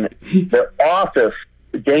 And their office,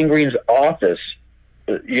 Gangrene's office,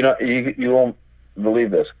 you know, you won't believe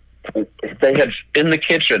this. They had, in the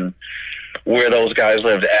kitchen where those guys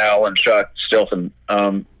lived, Al and Chuck Stilton,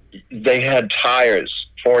 they had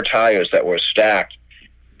 4 tires that were stacked,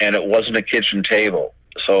 and it wasn't a kitchen table.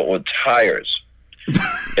 So it was tires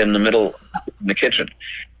in the middle in the kitchen.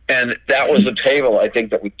 And that was the table, I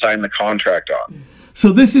think, that we signed the contract on.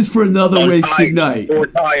 So this is for another wasted night. 4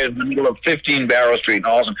 tires in the middle of 15 Barrow Street in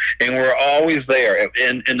Allston. And we're always there.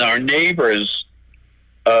 And our neighbors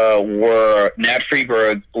were, Nat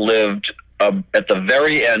Freeberg lived at the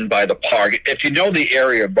very end by the park. If you know the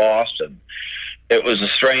area of Boston, it was a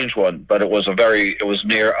strange one, but it was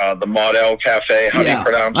near the Model Cafe. How do you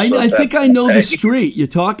pronounce it? I think I know the street you're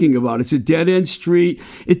talking about. It's a dead-end street.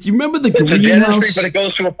 Do you remember the greenhouse? It's a dead-end street, but it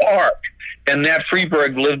goes to a park. And Nat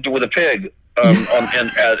Freeberg lived with a pig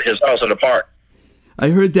at his house at a park. I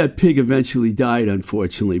heard that pig eventually died,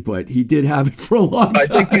 unfortunately, but he did have it for a long time. I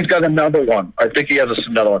think he's got another one. I think he has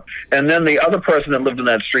another one. And then the other person that lived in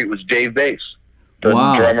that street was Dave Bass, the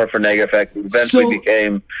drummer for Negative Effect, who eventually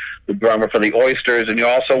became the drummer for the Oysters, and he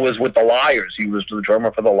also was with the Liars. He was the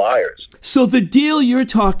drummer for the Liars. So the deal you're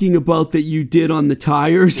talking about that you did on the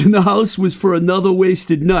tires in the house was for Another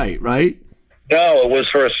Wasted Night, right? No, it was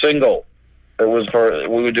for a single. It was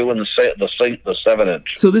we were doing the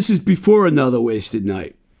 7-inch. So this is before Another Wasted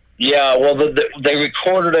Night. Yeah, well, they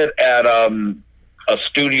recorded it at a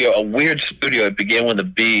studio, a weird studio. It began with a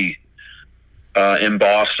B in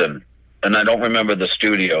Boston, and I don't remember the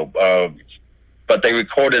studio. But they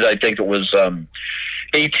recorded, I think it was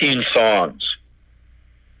 18 songs.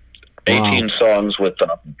 18 songs with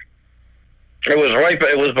it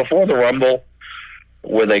was before the Rumble,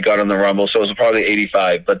 where they got on the Rumble, so it was probably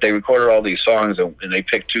 85. But they recorded all these songs, and they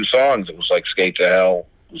picked 2 songs. It was like Skate to Hell.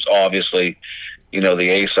 It was obviously, you know, the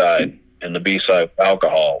A-side, and the B-side,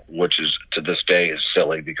 Alcohol, which is, to this day, is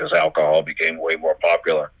silly because Alcohol became way more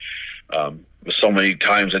popular. So many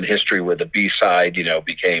times in history where the B-side, you know,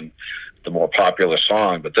 became the more popular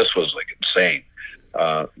song, but this was like insane.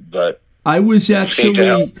 But I was actually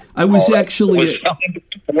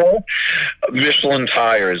Michelin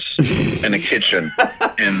tires in a kitchen.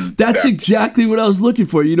 That's exactly what I was looking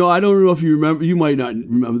for. You know, I don't know if you remember. You might not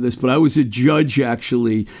remember this, but I was a judge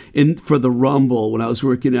actually for the Rumble when I was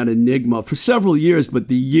working at Enigma for several years. But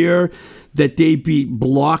the year that they beat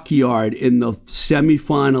Blockyard in the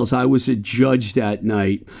semifinals, I was a judge that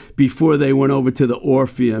night before they went over to the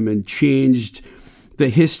Orpheum and changed the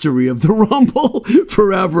history of the Rumble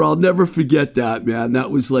forever. I'll never forget that, man. That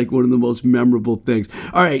was like one of the most memorable things.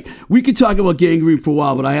 All right, we could talk about Gangrene for a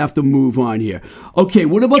while, but I have to move on here. Okay,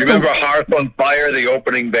 what about Do you remember Hearth on Fire, the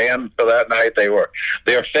opening band for that night?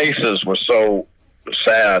 Their faces were so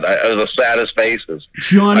sad. The saddest faces.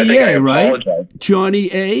 Johnny A, right?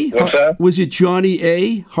 Johnny A? What's that? Was it Johnny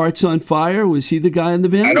A? Hearts on Fire? Was he the guy in the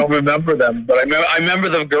band? I don't remember them, but I remember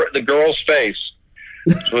the girl's face.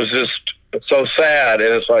 It was just so sad.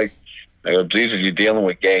 And it's like, Jesus, you're dealing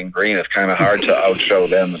with gangrene. It's kind of hard to outshow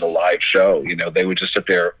them in a live show. You know, they would just at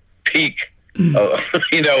their peak. You know,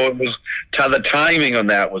 it was the timing on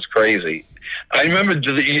that was crazy. I remember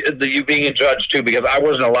you being a judge too, because I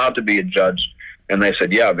wasn't allowed to be a judge. And they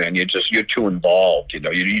said, "Yeah, man, you're too involved. You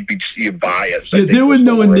know, you're biased." Yeah, there were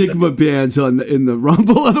no Enigma bands in the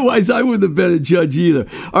Rumble. Otherwise, I wouldn't have been a judge either.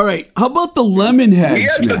 All right, how about the Lemonheads? We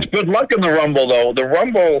had such good luck in the Rumble, though. The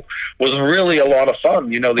Rumble was really a lot of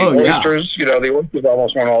fun. You know, the Oysters. Yeah. You know, the Oysters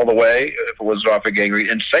almost went all the way if it was not for gangrene.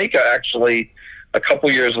 And Seika actually, a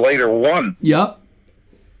couple years later, won. Yep.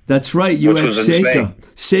 That's right. You had Seika.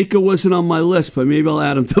 Seika wasn't on my list, but maybe I'll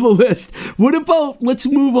add him to the list. What about, let's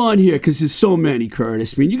move on here, because there's so many,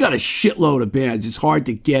 Curtis. I mean, you got a shitload of bands. It's hard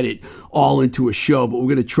to get it all into a show, but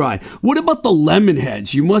we're going to try. What about the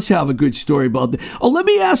Lemonheads? You must have a good story about that. Oh, let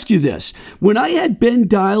me ask you this. When I had Ben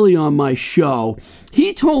Diley on my show,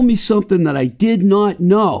 he told me something that I did not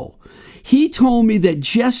know. He told me that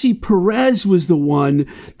Jesse Perez was the one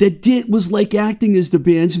that was like acting as the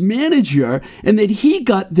band's manager, and that he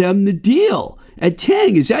got them the deal at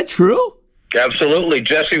Taang. Is that true? Absolutely.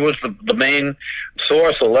 Jesse was the main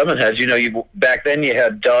source of Lemonheads. You know, back then you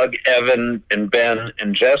had Doug, Evan, and Ben,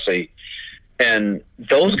 and Jesse, and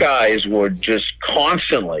those guys would just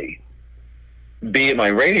constantly be at my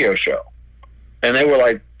radio show. And they were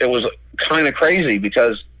like, it was kind of crazy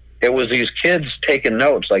because it was these kids taking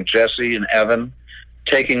notes, like Jesse and Evan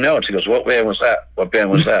taking notes. He goes, "What band was that? What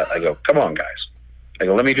band was that?" I go, "Come on, guys." I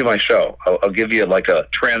go, "Let me do my show. I'll give you like a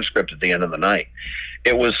transcript at the end of the night."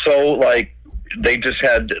 It was so like they just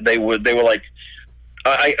had. They were like,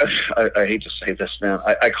 I hate to say this, man.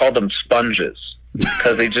 I called them sponges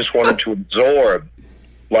because they just wanted to absorb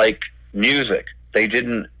like music. They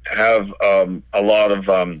didn't have a lot of.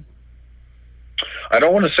 I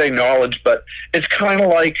don't want to say knowledge, but it's kind of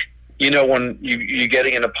like, you know, when you're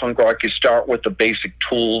getting into punk rock, you start with the basic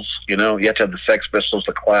tools. You know, you have to have the Sex Pistols,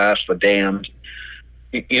 the Clash, the Damned.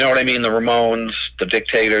 You know what I mean? The Ramones, the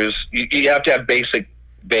Dictators. You have to have basic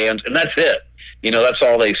bands, and that's it. You know, that's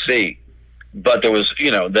all they see. But there was, you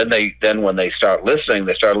know, then when they started listening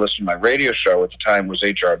to my radio show. At the time was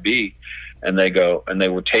HRB, and they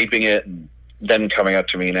were taping it, and then coming up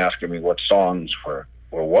to me and asking me what songs were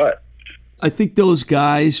what. I think those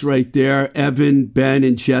guys right there, Evan, Ben,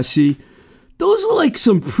 and Jesse, those are like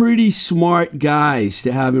some pretty smart guys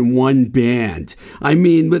to have in one band. I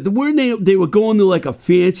mean, but they were going to like a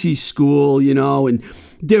fancy school, you know, and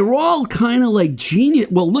they're all kind of like genius.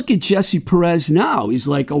 Well, look at Jesse Perez now. He's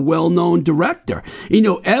like a well-known director. You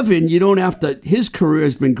know, Evan, his career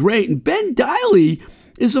has been great. And Ben Diley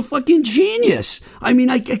is a fucking genius. I mean,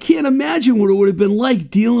 I can't imagine what it would have been like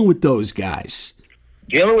dealing with those guys.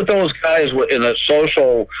 Dealing with those guys in a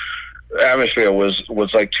social atmosphere was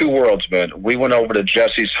like two worlds, man. We went over to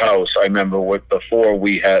Jesse's house, I remember, before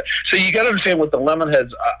we had... So you got to understand, with the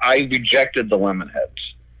Lemonheads, I rejected the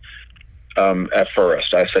Lemonheads at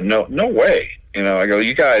first. I said, no way. You know, I go,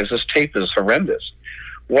 you guys, this tape is horrendous.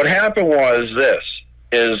 What happened was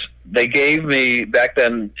they gave me, back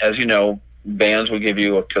then, as you know, bands would give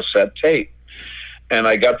you a cassette tape. And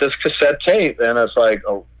I got this cassette tape, and it's like,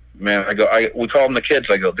 oh, man, we call them the kids.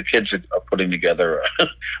 I go, the kids are putting together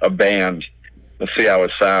a band. Let's see how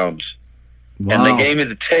it sounds. Wow. And they gave me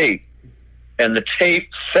the tape, and the tape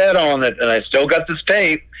said on it, and I still got this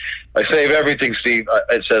tape. I save everything, Steve.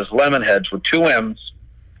 It says Lemonheads with 2 M's,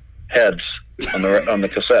 heads on the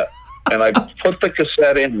cassette. And I put the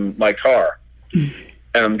cassette in my car, and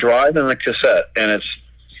I'm driving the cassette, and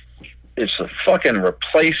it's the fucking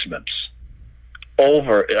Replacements.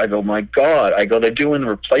 I go, my God. I go, they're doing the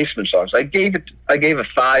Replacement songs. I gave it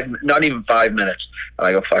not even 5 minutes. And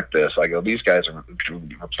I go, fuck this. I go, these guys are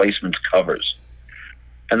Replacements covers.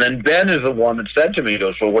 And then Ben is the one that said to me, he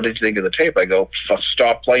goes, well, what did you think of the tape? I go,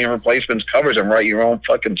 stop playing Replacements covers and write your own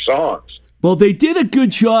fucking songs. Well, they did a good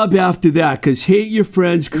job after that, because Hate Your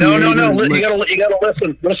Friends. No. You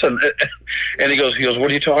gotta listen. And he goes, what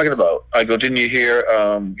are you talking about? I go, didn't you hear,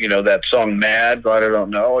 that song Mad, God I Don't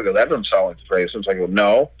Know? I go, that doesn't sound like the Replacements. I go,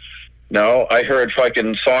 no. No, I heard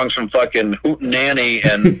fucking songs from fucking Hootenanny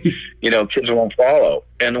and, Kids Won't Follow.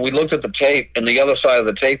 And we looked at the tape, and the other side of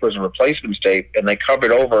the tape was a replacements tape, and they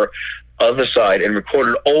covered over other side and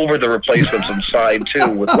recorded over the replacements on side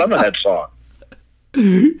 2 with Lemonhead song.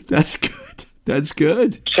 That's good. That's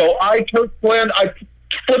good. So I flipped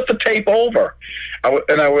the tape over. I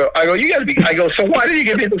go, you got to be. I go, so why did you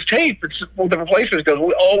give me this tape? It's the replacements.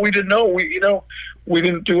 Goes, we didn't know. We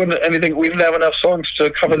didn't do anything. We didn't have enough songs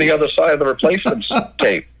to cover the other side of the replacements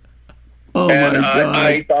tape. Oh and my God.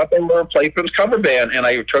 I thought they were a replacements cover band, and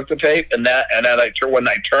I took the tape when I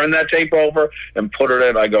turned that tape over and put it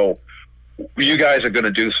in, I go, you guys are going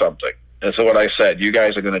to do something. That's what I said. You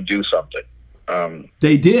guys are going to do something.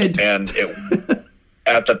 They did. And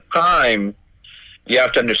at the time, you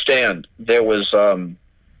have to understand, there was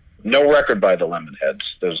no record by the Lemonheads.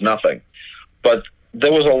 There was nothing. But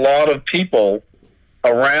there was a lot of people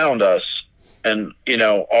around us and,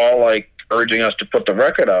 all like urging us to put the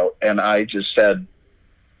record out. And I just said,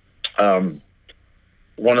 one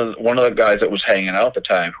of the guys that was hanging out at the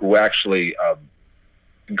time, who actually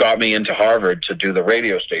got me into Harvard to do the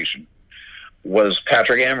radio station, was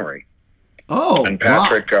Patrick Amory. Oh, and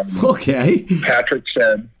Patrick, wow. Okay. Patrick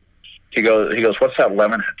said, he goes, what's that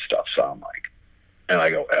Lemonhead stuff sound like? And I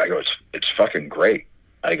go, it's fucking great.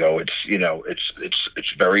 I go, it's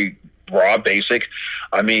very raw, basic.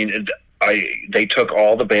 I mean, they took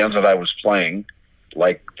all the bands that I was playing,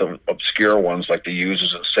 like the obscure ones, like the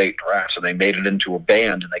Users and Satan Rats, and they made it into a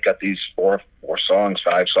band, and they got these four songs,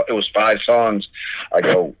 it was 5 songs. I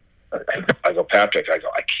go, Patrick, I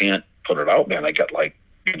can't put it out, man. I got like,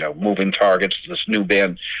 Moving Targets, this new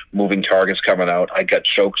band, Moving Targets coming out. I got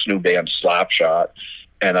Choke's new band, Slapshot,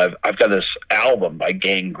 and I've got this album by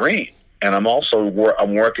Gang Green, and I'm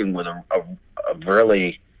working with a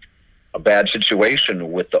bad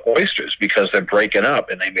situation with the Oysters because they're breaking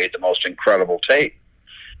up, and they made the most incredible tape.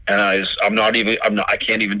 And I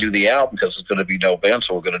can't even do the album because it's going to be no band,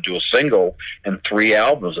 so we're going to do a single and 3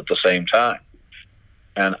 albums at the same time.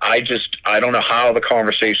 And I don't know how the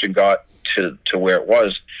conversation got to where it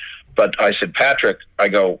was, but I said, Patrick, I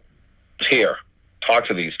go, here, talk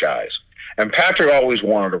to these guys. And Patrick always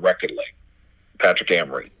wanted a record label. Patrick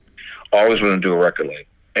Amory always wanted to do a record label.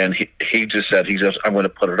 And he just said, I'm going to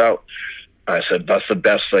put it out. I said, that's the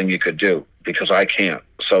best thing you could do, because I can't.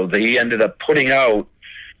 So he ended up putting out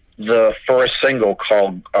the first single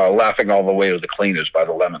called Laughing All the Way to the Cleaners by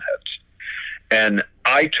the Lemonheads. And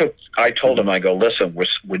I told him, I go, listen,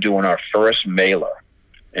 we're doing our first mailer.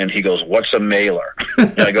 And he goes, what's a mailer?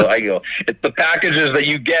 And I go, it's the packages that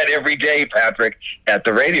you get every day, Patrick, at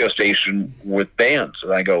the radio station with bands.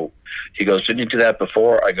 And he goes, didn't you do that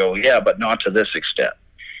before? I go, yeah, but not to this extent.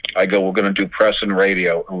 I go, we're going to do press and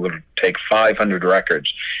radio, and we're going to take 500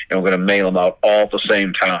 records, and we're going to mail them out all at the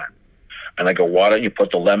same time. And I go, why don't you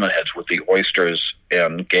put the Lemonheads with the Oysters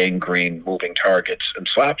and Gang Green, Moving Targets, and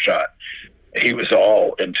Slapshot? He was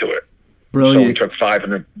all into it. Brilliant. So we took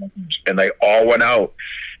 500, and they all went out,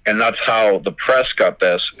 and that's how the press got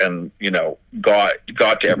this, and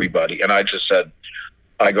got to everybody. And I just said,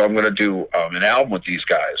 I'm going to do an album with these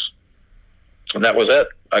guys, and that was it.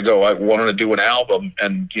 I wanted to do an album,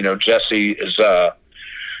 and Jesse, I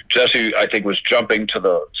think, was jumping to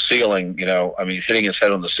the ceiling. Hitting his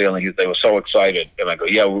head on the ceiling. They were so excited, and I go,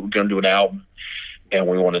 yeah, we're going to do an album, and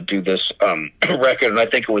we want to do this record. And I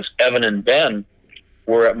think it was Evan and Ben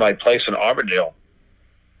were at my place in Auburndale,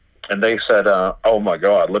 and they said, oh my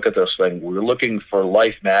God, look at this thing. We were looking for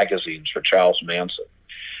Life magazines for Charles Manson.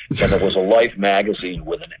 And it was a Life magazine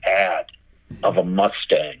with an ad of a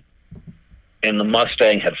Mustang. And the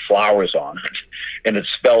Mustang had flowers on it, and it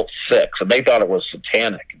spelled 6. And they thought it was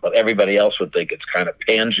satanic, but everybody else would think it's kind of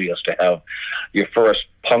pansiest to have your first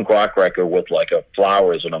punk rock record with like a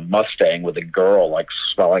flowers and a Mustang with a girl like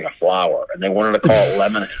smelling a flower. And they wanted to call it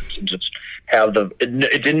Lemonheads and just have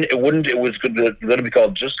it was going to be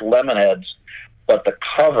called just Lemonheads, but the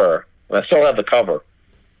cover, and I still have the cover,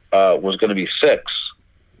 was going to be 6,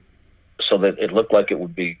 so that it looked like it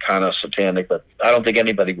would be kind of satanic, but I don't think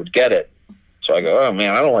anybody would get it. So I go, oh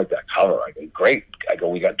man, I don't like that cover. I go, great. I go,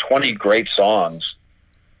 we got 20 great songs.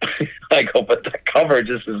 I go, but the cover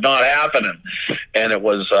just is not happening. And it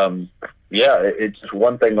was, it's just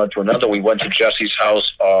one thing led to another. We went to Jesse's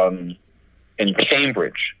house in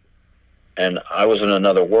Cambridge, and I was in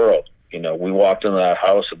another world. We walked into that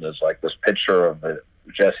house, and there's like this picture of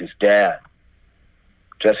Jesse's dad.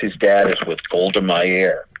 Jesse's dad is with Golda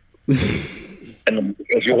Meir. And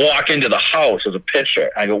as you walk into the house, there's a picture.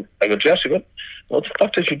 I go, Jesse, what the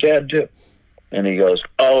fuck does your dad do? And he goes,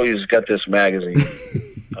 oh, he's got this magazine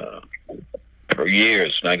for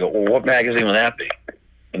years. And I go, well, what magazine would that be?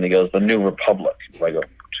 And he goes, the New Republic. I go,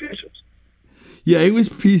 Jesus. Yeah, it was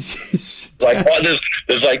pieces. Like, well,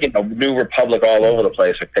 there's like, you know, New Republic all over the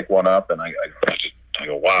place. I pick one up and I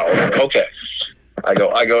go, wow, okay. I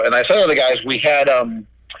go, and I said to the guys, we had,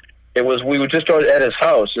 we were just at his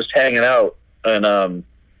house, just hanging out. And,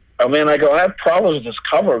 I mean, I go, I have problems with this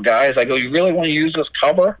cover, guys. I go, you really want to use this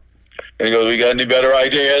cover? And he goes, we got any better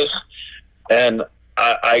ideas? And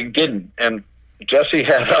I didn't. And Jesse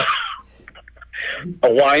had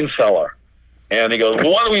a wine cellar. And he goes,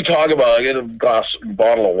 well, what do we talk about? I get a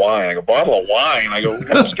bottle of wine. I go, bottle of wine? I go,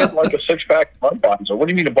 let's get like a 6-pack of Mud Bottoms. So what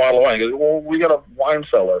do you mean a bottle of wine? He goes, well, we got a wine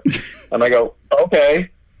cellar. And I go, okay.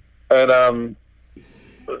 And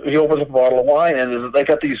he opens up a bottle of wine, and they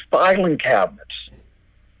got these filing cabinets.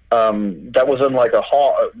 That was in like a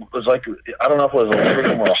hall. It was like, I don't know if it was a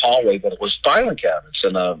living room or a hallway, but it was filing cabinets.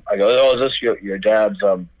 And I go, oh, is this your dad's,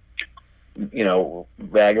 you know,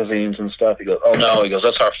 magazines and stuff? He goes, oh no. He goes,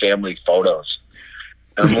 that's our family photos.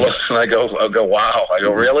 And I go, wow. I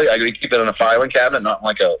go, really? I go, you keep it in a filing cabinet, not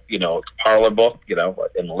like a, you know, parlor book, you know,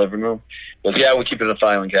 in the living room? He goes, yeah, we keep it in a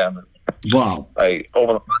filing cabinet. Wow. I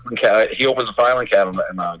open the filing cabinet. He opens the filing cabinet,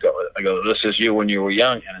 and I go, this is you when you were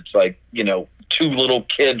young. And it's like, you know, 2 little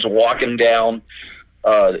kids walking down,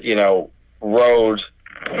 you know, road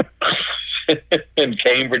in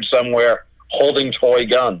Cambridge somewhere, holding toy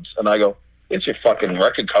guns. And I go, it's your fucking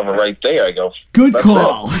record cover right there. I go, good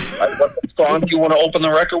call. What song do you want to open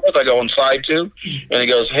the record with? I go, inside too. And he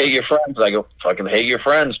goes, hey, your friends. I go, fucking hey, your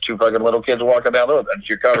friends. 2 fucking little kids walking down the road. That's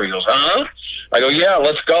your cover. He goes, huh? I go, yeah,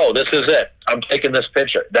 let's go. This is it. I'm taking this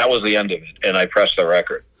picture. That was the end of it. And I pressed the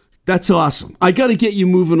record. That's awesome. I got to get you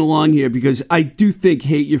moving along here because I do think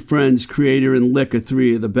Hate Your Friends, Creator, and Lick are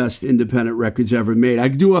 3 of the best independent records ever made. I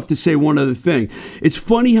do have to say one other thing. It's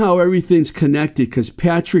funny how everything's connected because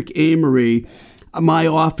Patrick Amory, my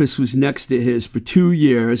office was next to his for 2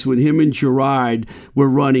 years when him and Gerard were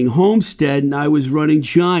running Homestead and I was running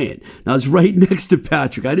Giant. And I was right next to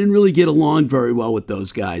Patrick. I didn't really get along very well with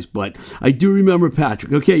those guys, but I do remember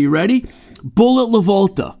Patrick. Okay, you ready? Bullet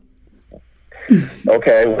LaVolta.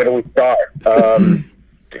 Okay, where do we start?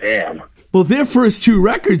 Damn. Well, their first 2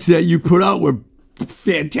 records that you put out were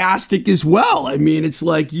fantastic as well. I mean, it's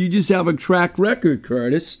like you just have a track record,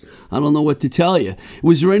 Curtis. I don't know what to tell you.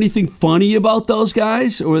 Was there anything funny about those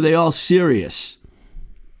guys, or were they all serious?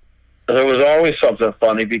 There was always something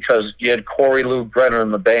funny because you had Corey Lou Brenner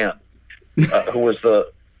in the band, who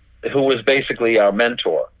was basically our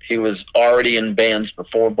mentor. He was already in bands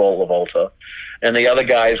before Bull LaVolta, and the other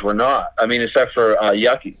guys were not. I mean, except for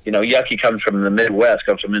Yucky. You know, Yucky comes from the Midwest,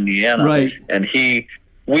 comes from Indiana, right? And we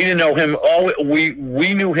didn't know him.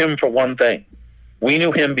 We knew him for one thing. We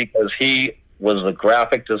knew him because he was the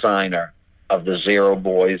graphic designer of the Zero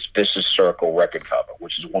Boys Vicious Circle record cover,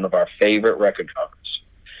 which is one of our favorite record covers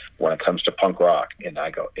when it comes to punk rock.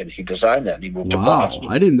 And he designed that, and he moved to Boston.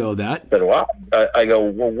 I didn't know that. I said, wow. I go,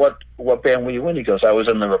 well, what band were you in? He goes, I was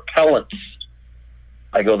in the Repellents.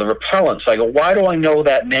 I go, the Repellents. I go, why do I know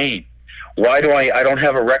that name? Why do I don't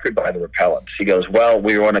have a record by the Repellents? He goes, well,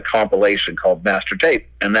 we were on a compilation called Master Tape,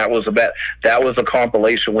 and that was a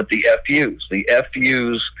compilation with the FUs. The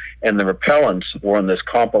FUs and the Repellents were on this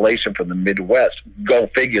compilation from the Midwest. Go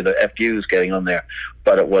figure, the FUs getting on there,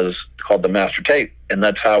 but it was called the Master Tape, and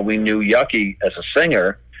that's how we knew Yucky as a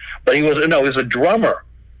singer. But he was a drummer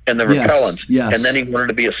in the Repellents, yes. And then he wanted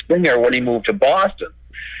to be a singer when he moved to Boston.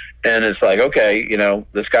 And it's like, okay, you know,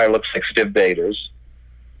 this guy looks like Stiv Bators.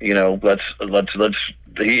 You know,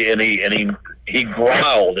 he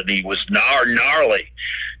growled and he was gnarly.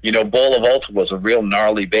 You know, Bull LaVolta was a real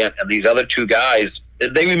gnarly band, and these other 2 guys,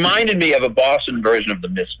 they reminded me of a Boston version of the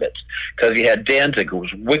Misfits, because you had Danzig, who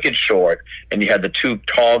was wicked short, and you had the 2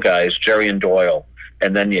 tall guys, Jerry and Doyle,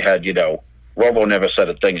 and then you had, you know, Robo never said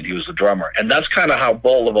a thing, and he was the drummer. And that's kind of how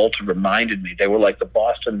Bull LaVolta reminded me. They were like the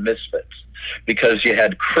Boston Misfits, because you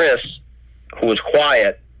had Chris, who was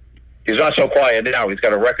quiet. He's not so quiet now. He's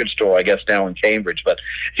got a record store, I guess, now in Cambridge. But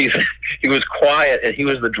he was quiet, and he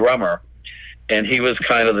was the drummer, and he was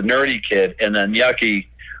kind of the nerdy kid. And then Yucky,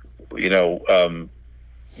 you know,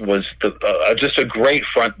 was just a great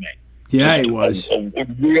frontman. Yeah, he was a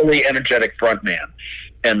really energetic frontman.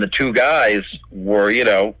 And the 2 guys were, you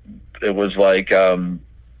know, it was like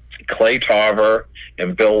Clay Tarver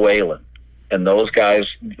and Bill Whalen. And those guys,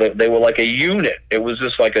 they were like a unit. It was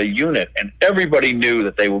just like a unit. And everybody knew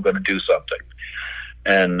that they were going to do something.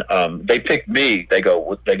 And they picked me. They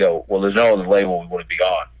go, well, there's no other label we want to be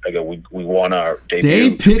on. I go, we want our debut.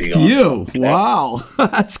 They picked you. Wow.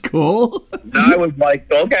 That's cool. And I was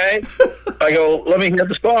like, okay. I go, let me hear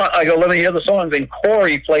the song. Let me hear the songs. And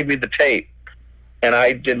Corey played me the tape. And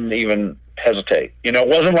I didn't even hesitate. You know, it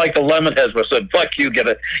wasn't like the Lemonheads where said, "Fuck you, get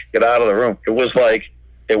out of the room." It was like,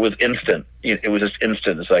 it was instant. It was just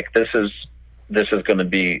instant. It's like, this is going to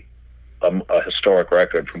be a historic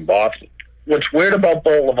record from Boston. What's weird about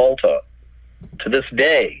LaVolta, to this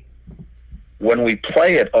day, when we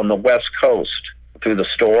play it on the West Coast through the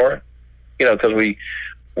store, you know, because we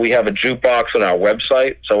have a jukebox on our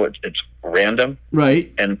website, so it's random,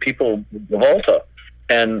 right? And people LaVolta,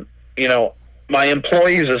 and you know, my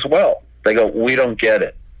employees as well. They go, "We don't get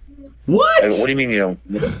it." What? I go, "What do you mean you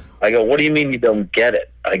don't?" I go, "What do you mean you don't get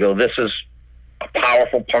it?" I go, "This is a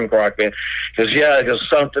powerful punk rock band." Because because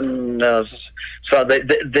something.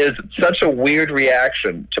 There's such a weird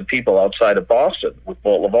reaction to people outside of Boston with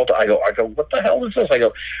LaVolta. I go, "What the hell is this?" I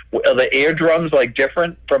go, "Are the eardrums like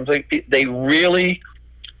different from the?" They really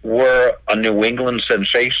were a New England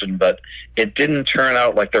sensation, but it didn't turn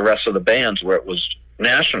out like the rest of the bands where it was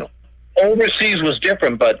national. Overseas was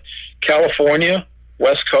different, but California,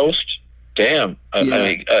 West Coast, damn. I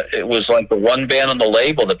mean, it was like the one band on the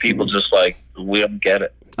label that people just like, we don't get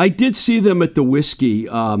it. I did see them at the Whiskey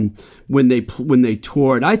when they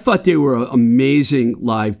toured. I thought they were an amazing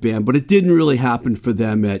live band, but it didn't really happen for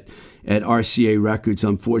them at RCA Records,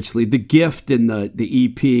 unfortunately. The Gift and the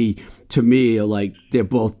EP, to me, are like, they're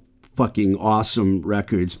both fucking awesome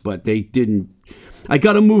records, but they didn't. I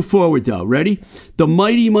got to move forward, though. Ready? The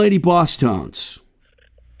Mighty Mighty Bosstones.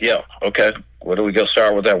 Yeah, okay. Where do we go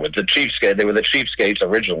start with that? With the Cheapskate. They were the Cheapskates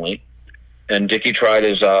originally, and Dickie tried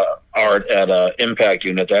his art at Impact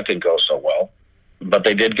Unit. That didn't go so well, but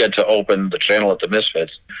they did get to open the channel at the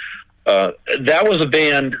Misfits. That was a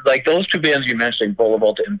band, like those two bands you mentioned,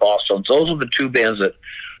 LaVolta and Bosstones, those were the two bands that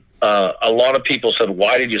a lot of people said,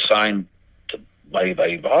 "Why did you sign to Mighty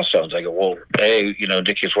Mighty Bosstones?" I go, "Well, A, you know,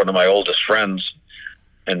 Dickie's one of my oldest friends,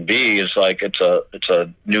 and B, is like it's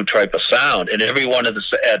a new type of sound." And everyone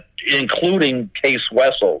including Case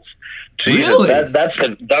Wessels, really? That's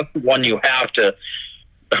the one you have to.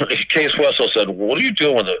 Case Wessel said, "What are you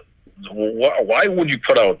doing with it? Why would you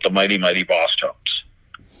put out the Mighty Mighty Bosstones?"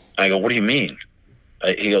 I go, "What do you mean?"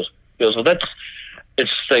 He goes, "Well,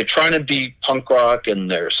 they're trying to be punk rock and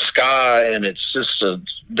they're ska, and it's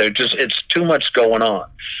too much going on.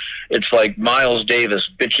 It's like Miles Davis,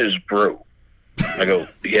 Bitches Brew." I go,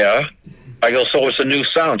 "Yeah." I go, "So it's a new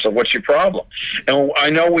sound, so what's your problem?" And I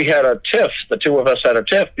know we had a tiff, the two of us had a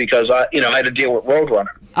tiff, because I had to deal with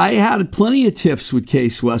Roadrunner. I had plenty of tiffs with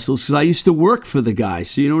Case Wessels because I used to work for the guy,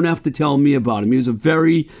 so you don't have to tell me about him. He was a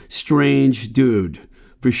very strange dude,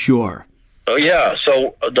 for sure. Oh, yeah.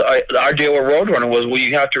 So our deal with Roadrunner was, well,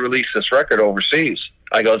 you have to release this record overseas.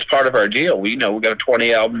 I go, "It's part of our deal. We got a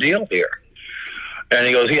 20-album deal here." And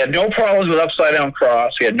he goes, he had no problems with Upside Down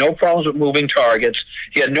Cross. He had no problems with Moving Targets.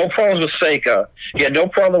 He had no problems with Seika. He had no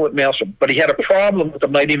problem with Maelstrom. But he had a problem with the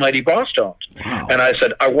Mighty Mighty Bosstones. Wow. And I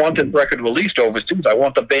said, "I want this record released overseas. I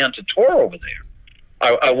want the band to tour over there.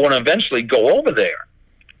 I want to eventually go over there.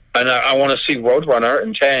 And I want to see Roadrunner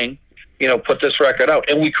and Taang, put this record out."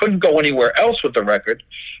 And we couldn't go anywhere else with the record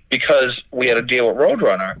because we had a deal with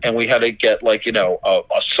Roadrunner, and we had to get,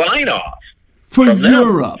 a sign-off. For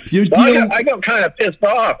Europe. I got kind of pissed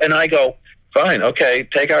off, and I go, "Fine, okay,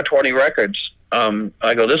 take our 20 records."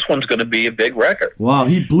 I go, "This one's going to be a big record." Wow,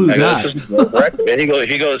 he blew that. "This is a big record." And he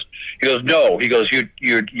goes, "No." He goes,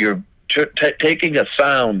 "You're taking a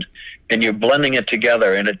sound and you're blending it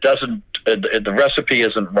together, and it doesn't. The recipe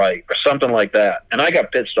isn't right, or something like that." And I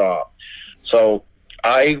got pissed off. So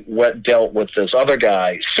I dealt with this other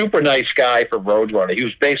guy, super nice guy for Roadrunner. He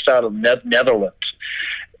was based out of Netherlands.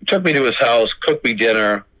 Took me to his house, cooked me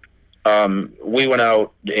dinner. We went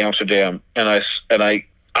out to Amsterdam, and I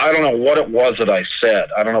don't know what it was that I said.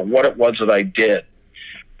 I don't know what it was that I did,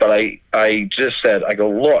 but I just said, I go,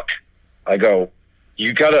 "Look," I go,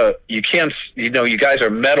 you can't, you guys are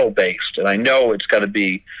metal based, and I know it's got to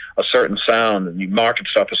be a certain sound, and you market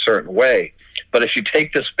stuff a certain way. But if you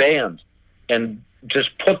take this band and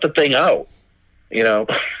just put the thing out,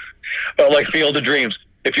 like Field of Dreams,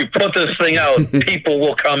 if you put this thing out, people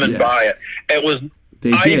will come and buy it.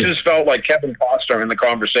 I just felt like Kevin Costner in the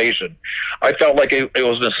conversation. I felt like it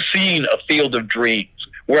was a scene of Field of Dreams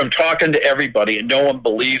where I'm talking to everybody and no one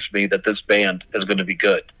believes me that this band is going to be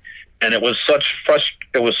good. And it was so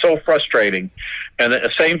frustrating. And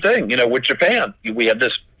the same thing, with Japan. We had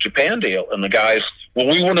this Japan deal, and the guys, well,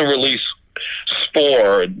 we want to release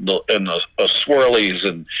Spore and the Swirlies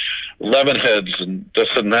and Lemonheads and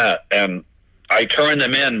this and that. And I turned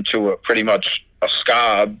them into pretty much a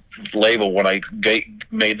ska label when I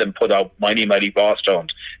made them put out Mighty Mighty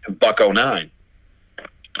Bosstones and Buck 09.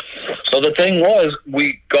 So the thing was,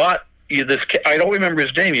 we got, I don't remember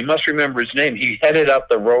his name. You must remember his name. He headed up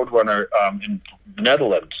the Roadrunner in the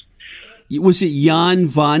Netherlands. Was it Jan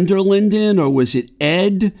van der Linden or was it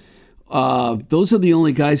Ed? Those are the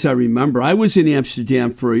only guys I remember. I was in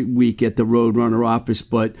Amsterdam for a week at the Roadrunner office,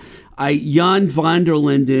 but Jan van der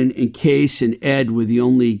Linden and Case and Ed were the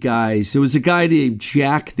only guys. There was a guy named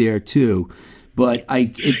Jack there too, but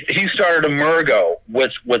he started Emergo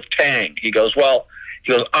with Taang. He goes,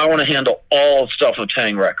 I want to handle all the stuff with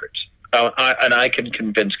Taang Records. And I can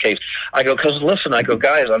convince Case. I go, because listen, I go,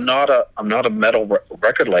 guys, I'm not a metal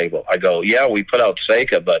record label. I go, yeah, we put out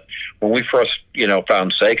Seika, but when we first,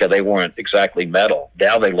 found Seika, they weren't exactly metal.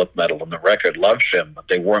 Now they look metal, and the record loves him, but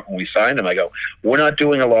they weren't when we signed them. I go, we're not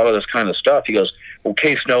doing a lot of this kind of stuff. He goes, well,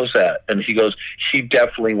 Case knows that, and he goes, he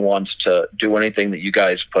definitely wants to do anything that you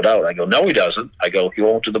guys put out. I go, no, he doesn't. I go, he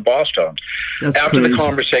won't do the Bosstones. After the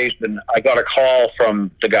conversation, I got a call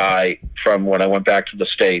from the guy from when I went back to the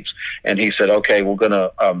States. And he said, "Okay, we're gonna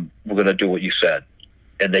do what you said,"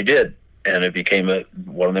 and they did, and it became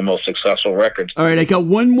one of the most successful records. All right, I got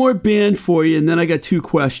one more band for you, and then I got two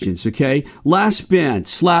questions. Okay, last band,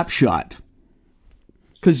 Slapshot,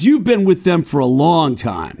 because you've been with them for a long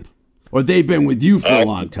time, or they've been with you for a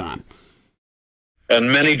long time,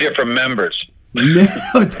 and many different members.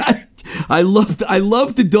 I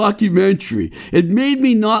loved the documentary. It made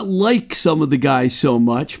me not like some of the guys so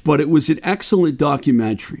much, but it was an excellent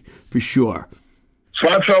documentary for sure.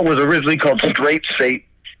 Slapshot was originally called Straight State.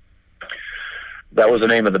 That was the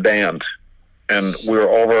name of the band, and we were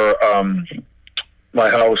over my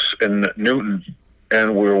house in Newton,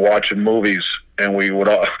 and we were watching movies, and there's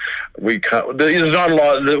not a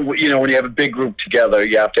lot. When you have a big group together,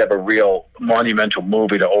 you have to have a real monumental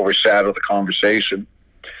movie to overshadow the conversation.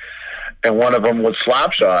 And one of them was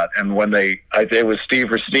Slapshot. And when it was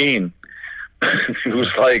Steve Racine, he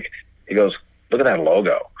was like, he goes, look at that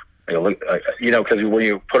logo. I go, look, because when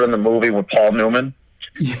you put in the movie with Paul Newman,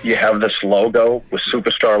 you have this logo with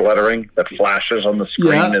superstar lettering that flashes on the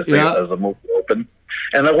screen as the movie opens.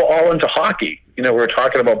 And then we're all into hockey. We were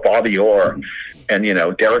talking about Bobby Orr and,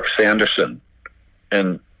 Derek Sanderson.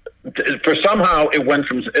 And for somehow it went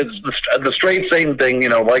from the Straight Satan thing,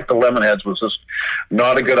 like the Lemonheads, was just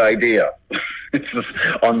not a good idea. It's just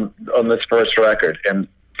on this first record, and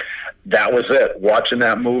that was it. Watching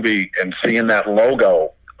that movie and seeing that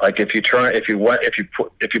logo, like if you put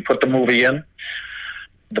the movie in,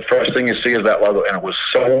 the first thing you see is that logo, and it was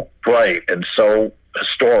so bright and so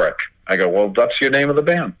historic. I go, well, that's your name of the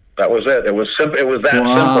band. That was it. It was simple. It was that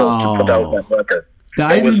simple to put out that record.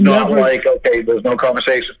 It was not like, okay, there's no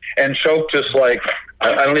conversation. And Choke just I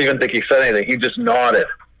don't even think he said anything. He just nodded.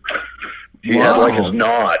 He had his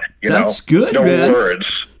nod. That's good, no man.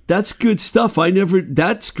 words. That's good stuff.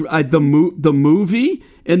 The movie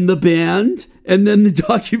and the band and then the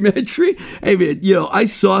documentary. Hey, man, I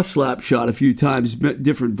saw Slapshot a few times,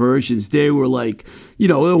 different versions. They were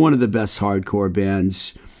they're one of the best hardcore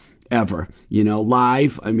bands ever.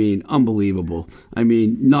 Live, unbelievable.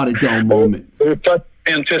 Not a dull moment. There was such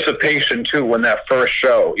anticipation too when that first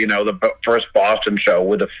show, the first Boston show,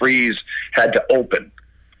 where the Freeze had to open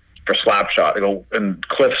for Slapshot. And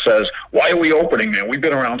Cliff says, "Why are we opening, man? We've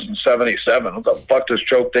been around since '77. What the fuck does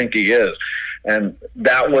Choke think he is?" And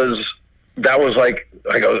that was like,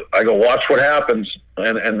 I go, watch what happens.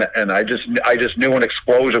 And I just knew an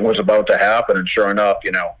explosion was about to happen. And sure enough,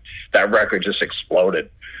 that record just exploded.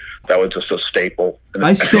 That was just a staple. And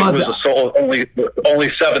I saw that. Only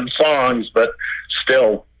 7 songs, but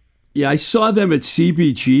still. Yeah, I saw them at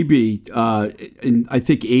CBGB in, I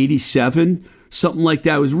think, 87, something like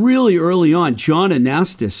that. It was really early on. John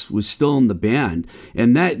Anastas was still in the band.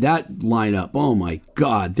 And that lineup, oh my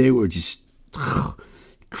God, they were just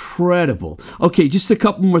incredible. Okay, just a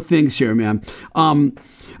couple more things here, man.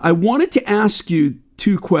 I wanted to ask you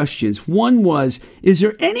 2 questions. One was, is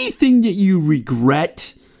there anything that you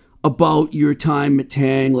regret about your time at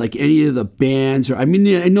Taang, like any of the bands? Or I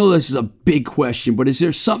know this is a big question, but is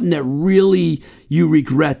there something that really you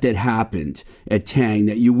regret that happened at Taang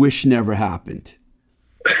that you wish never happened?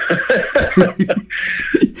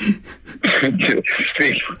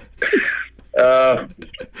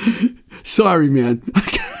 Sorry, man.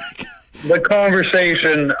 The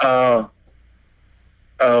conversation, oh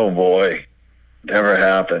boy, never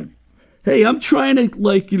happened. Hey, I'm trying to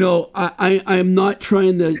I'm not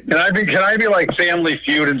trying to. Can I be like Family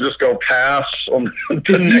Feud and just go pass on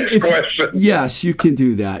the next question? Yes, you can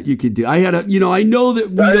do that. You can do. I had I know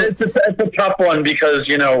that it's a tough one because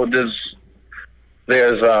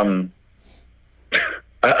there's I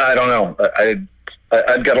don't know.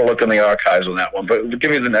 I've got to look in the archives on that one. But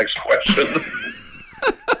give me the next question.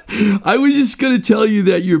 I was just going to tell you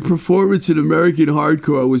that your performance in American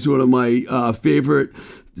Hardcore was one of my favorite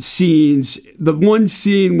scenes. The one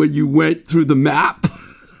scene when you went through the map.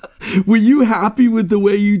 Were you happy with the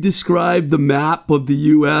way you described the map of the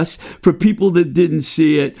U.S.? For people that didn't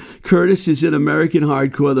see it, Curtis is in American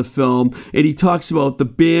Hardcore, the film, and he talks about the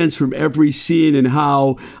bands from every scene and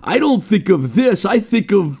how, I don't think of this, I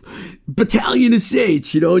think of Battalion of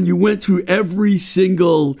Saints, you know, and you went through every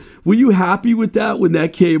single... Were you happy with that when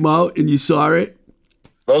that came out and you saw it?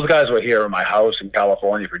 Those guys were here in my house in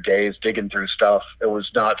California for days, digging through stuff. It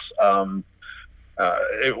was nuts.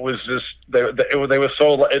 It was just they were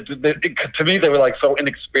so to me they were like so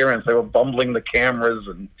inexperienced. They were bumbling the cameras,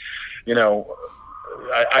 and you know,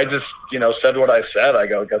 I just said what I said. I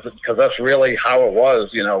go because that's really how it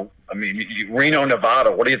was. You know, I mean, Reno,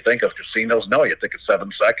 Nevada. What do you think of casinos? No, you think of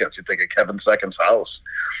 7 Seconds. You think of Kevin Seconds' house.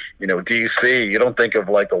 You know, DC. You don't think of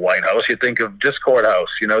like the White House. You think of Discord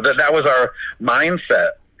House. You know, that was our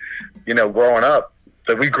mindset. You know, growing up.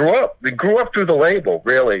 That we grew up through the label,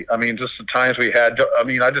 really. I mean, just the times we had. I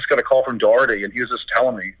mean, I just got a call from Doherty, and he was just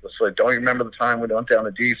telling me, it's like, don't you remember the time we went down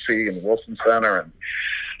to D.C. and Wilson Center, and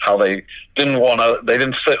how they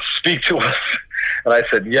didn't speak to us. And I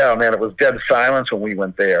said, yeah, man, it was dead silence when we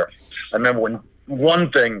went there. I remember when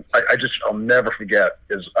one thing I'll never forget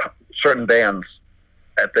is certain bands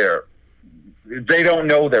they don't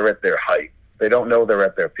know they're at their height. They don't know they're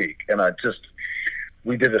at their peak. And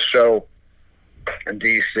we did a show in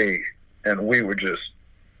DC, and we were just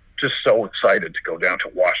so excited to go down to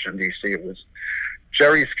Washington DC. It was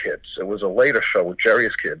Jerry's Kids. It was a later show with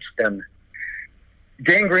Jerry's Kids, and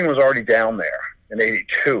Gangrene was already down there in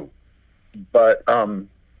 '82, but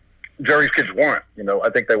Jerry's Kids weren't. You know, I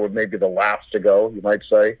think they were maybe the last to go, you might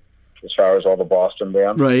say, as far as all the Boston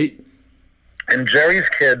bands. Right. And Jerry's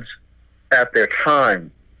Kids, at their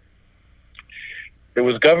time, it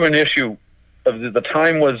was government issue. The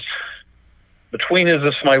time was between Is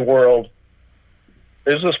This My World?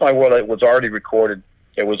 Is This My World? It was already recorded.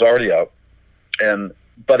 It was already out.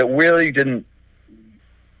 But it really didn't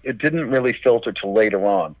really filter till later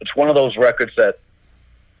on. It's one of those records that,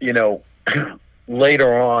 you know,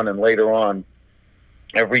 later on,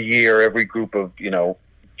 every year, every group of, you know,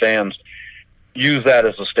 fans use that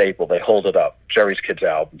as a staple. They hold it up. Jerry's Kids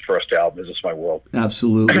album, first album, Is This My World?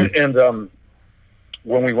 Absolutely. And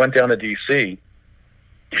when we went down to D.C.,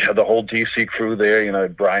 the whole DC crew there, you know,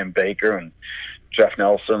 Brian Baker and Jeff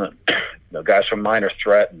Nelson, and you know, guys from Minor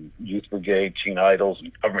Threat and Youth Brigade, Teen Idols,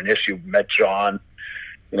 and Government Issue. Met John.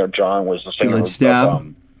 You know, John was the singer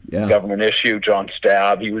of Government Issue. John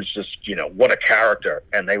Stabb. He was just, you know, what a character.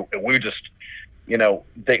 And we just, you know,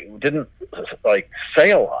 they didn't like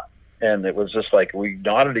say a lot, and it was just like we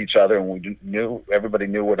nodded at each other, and we knew everybody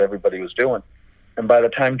knew what everybody was doing. And by the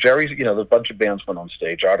time Jerry's, you know, there's a bunch of bands went on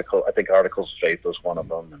stage. I think Articles of Faith was one of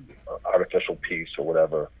them, and Artificial Peace or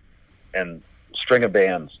whatever, and string of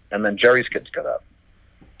bands. And then Jerry's Kids got up.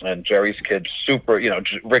 And Jerry's Kids, super, you know,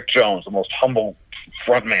 Rick Jones, the most humble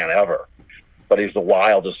frontman ever, but he's the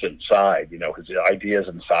wildest inside. You know, his ideas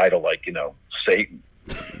inside are like, you know, Satan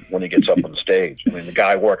when he gets up on stage. I mean, the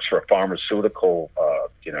guy works for a pharmaceutical,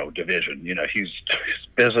 you know, division. You know, he's a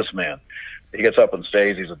businessman. He gets up on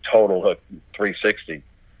stage, he's a total 360.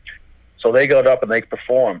 So they got up and they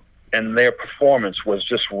performed, and their performance was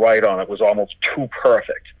just right on. It was almost too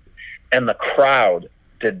perfect. And the crowd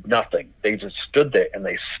did nothing. They just stood there and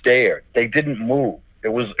they stared. They didn't move. It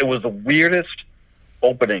was the weirdest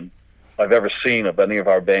opening I've ever seen of any of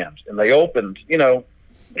our bands. And they opened, you know,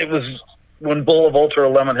 it was when LaVolta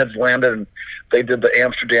or Lemonheads landed and they did the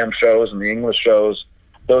Amsterdam shows and the English shows.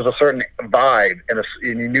 There was a certain vibe, and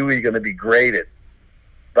you knew you were going to be graded.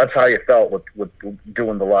 That's how you felt with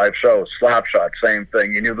doing the live shows. Slapshot, same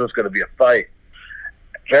thing. You knew there was going to be a fight.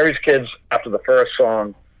 Jerry's Kids, after the first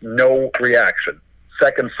song, no reaction.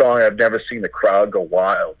 Second song, I've never seen the crowd go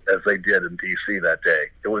wild as they did in D.C. that day.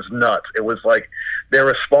 It was nuts. It was like their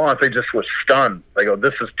response, they just were stunned. They go,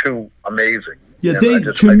 this is too amazing. Yeah,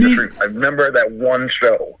 I remember that one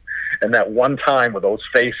show. And that one time with those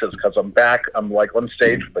faces, because I'm like on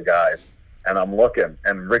stage with the guys, and I'm looking,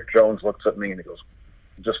 and Rick Jones looks at me and he goes,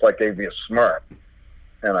 just like gave me a smirk.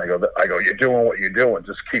 And I go, you're doing what you're doing,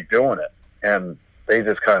 just keep doing it. And they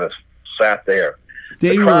just kind of sat there.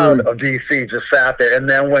 The crowd of DC just sat there and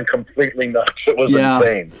then went completely nuts. It was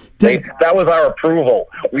insane. That was our approval.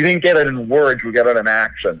 We didn't get it in words. We got it in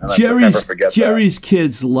action. And I'll never forget Jerry's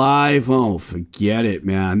kids live. Oh, forget it,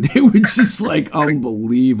 man. They were just like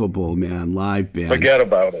unbelievable, man. Live band. Forget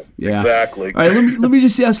about it. Yeah. Exactly. All right, let me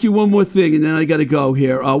just ask you one more thing, and then I got to go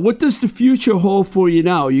here. What does the future hold for you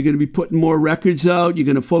now? Are you going to be putting more records out? You're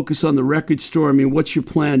going to focus on the record store? I mean, what's your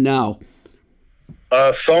plan now?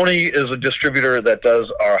 Sony is a distributor that does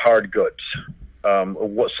our hard goods.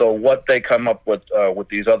 So what they come up with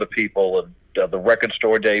these other people, the Record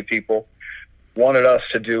Store Day people, wanted us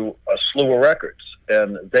to do a slew of records.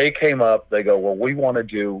 And they came up, they go, well, we want to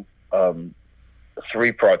do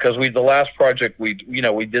 3 because the last project we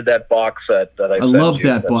did that box set that I love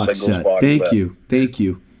that box set. Thank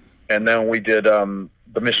you. And then we did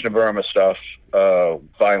the Mission of Burma stuff.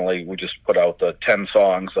 Finally, we just put out the 10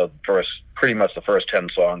 songs of pretty much the first 10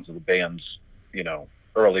 songs of the band's,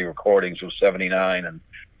 early recordings was 79 and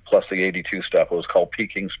plus the 82 stuff. It was called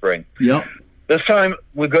Peking Spring. Yep. This time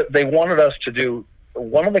they wanted us to do,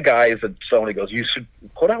 one of the guys at Sony goes, you should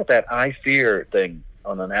put out that I Fear thing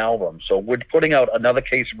on an album. So we're putting out Another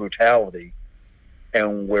Case of Brutality,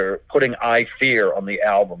 and we're putting I Fear on the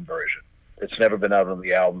album version. It's never been out on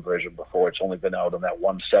the album version before. It's only been out on that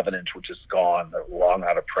 1 7-inch, which is gone, long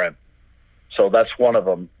out of print. So that's one of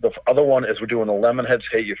them. The other one is we're doing the Lemonheads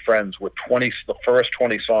Hate Your Friends with the first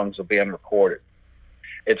 20 songs the band recorded.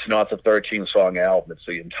 It's not the 13-song album. It's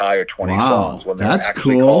the entire 20 songs. When they were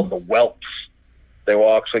actually called the Whelps. They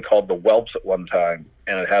were actually called the Whelps at one time,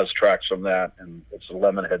 and it has tracks from that. And it's the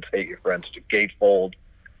Lemonheads Hate Your Friends to Gatefold.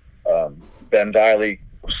 Ben Diley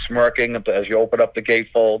smirking as you open up the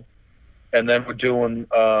gatefold. And then we're doing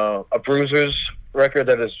a Bruisers record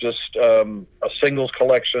that is just a singles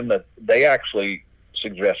collection that they actually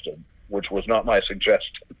suggested, which was not my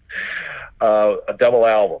suggestion. A double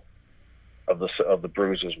album of the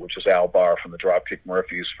Bruisers, which is Al Barr from the Dropkick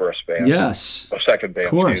Murphys' first band. Yes. Or second band,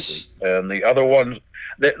 of course. And the other ones,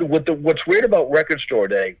 what's weird about Record Store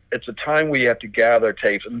Day, it's a time where you have to gather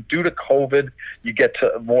tapes. And due to COVID, you get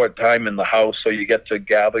to more time in the house, so you get to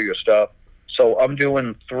gather your stuff. So I'm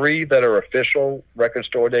doing 3 that are official Record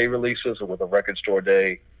Store Day releases with a Record Store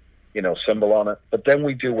Day, symbol on it. But then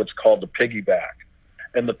we do what's called the piggyback.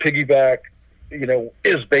 And the piggyback,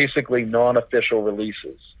 is basically non-official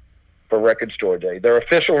releases for Record Store Day. They're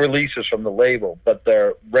official releases from the label, but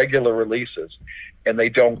they're regular releases, and they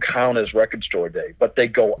don't count as Record Store Day. But they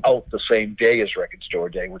go out the same day as Record Store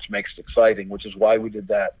Day, which makes it exciting, which is why we did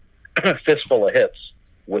that Fistful of Hits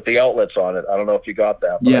with the outlets on it. I don't know if you got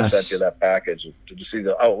that, but yes. I sent you that package. Did you see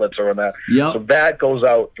the outlets are on that? Yep. So that goes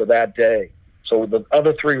out for that day. So the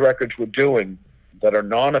other 3 records we're doing that are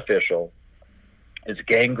non-official is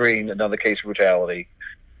Gangrene, Another Case of Brutality.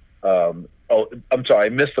 I'm sorry, I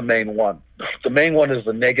missed the main one. The main one is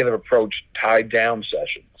the Negative Approach Tied Down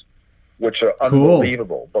sessions, which are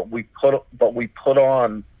unbelievable. But we put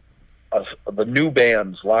on the new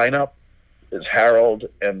band's lineup is Harold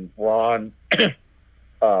and Ron.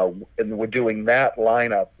 And we're doing that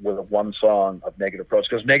lineup with 1 song of Negative Approach,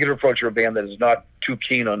 because Negative Approach are a band that is not too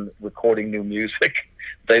keen on recording new music.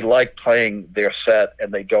 They like playing their set,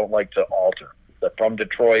 and they don't like to alter. They're from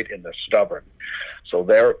Detroit, and they're stubborn. So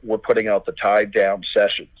we're putting out the Tied Down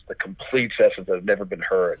sessions, the complete sessions that have never been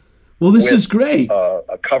heard. Well, this is great.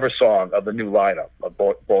 A cover song of the new lineup, of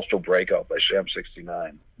Postal Breakout by Sham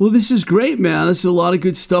 69. Well, this is great, man. This is a lot of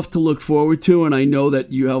good stuff to look forward to, and I know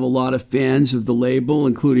that you have a lot of fans of the label,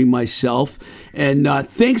 including myself. And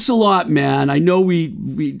thanks a lot, man. I know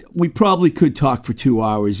we probably could talk for 2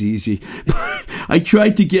 hours easy. I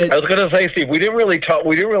tried to get... I was going to say, Steve, we didn't really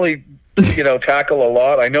tackle a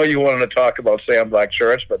lot. I know you wanted to talk about Sam Black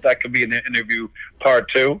Church, but that could be an interview part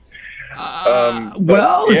 2. I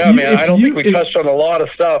don't think we touched on a lot of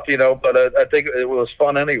stuff, but I think it was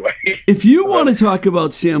fun anyway. If you want to talk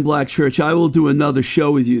about Sam Black Church, I will do another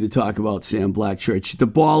show with you to talk about Sam Black Church. The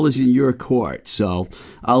ball is in your court, so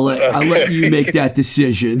I'll let you make that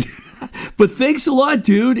decision. But thanks a lot,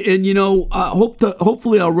 dude, and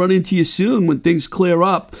hopefully I'll run into you soon when things clear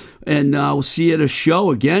up, and we'll see you at a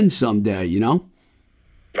show again someday. All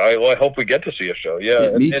right, well, I hope we get to see a show. Yeah,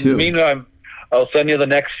 me too. In the meantime, I'll send you the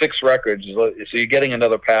next 6 records. So you're getting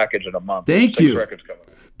another package in a month. Thank you. 6 records coming.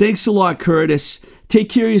 Thanks a lot, Curtis. Take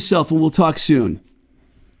care of yourself, and we'll talk soon.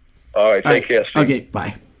 All right, take care, Steve. Okay,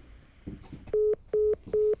 bye.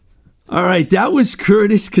 All right, that was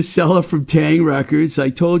Curtis Casella from Taang Records. I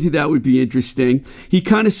told you that would be interesting. He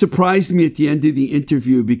kind of surprised me at the end of the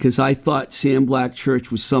interview because I thought Sam Black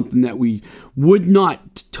Church was something that we would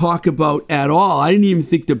not talk about at all. I didn't even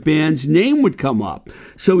think the band's name would come up.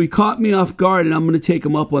 So he caught me off guard, and I'm going to take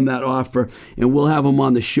him up on that offer, and we'll have him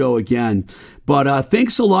on the show again. But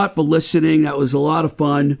thanks a lot for listening. That was a lot of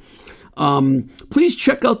fun. Please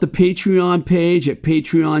check out the Patreon page at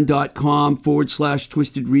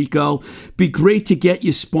patreon.com/twistedrico. Be great to get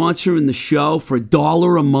you sponsoring the show for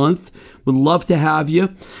 $1 a month. Would love to have you.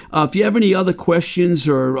 If you have any other questions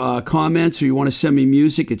or comments, or you want to send me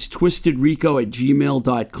music, it's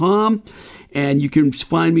twistedrico@gmail.com. And you can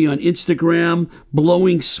find me on Instagram,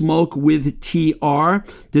 Blowing Smoke with TR.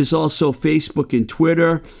 There's also Facebook and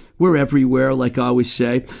Twitter. We're everywhere, like I always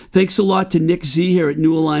say. Thanks a lot to Nick Z here at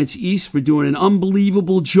New Alliance East for doing an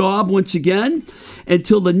unbelievable job once again.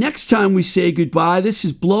 Until the next time we say goodbye, this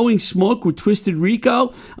is Blowing Smoke with Twisted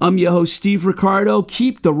Rico. I'm your host, Steve Ricardo.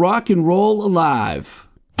 Keep the rock and roll alive.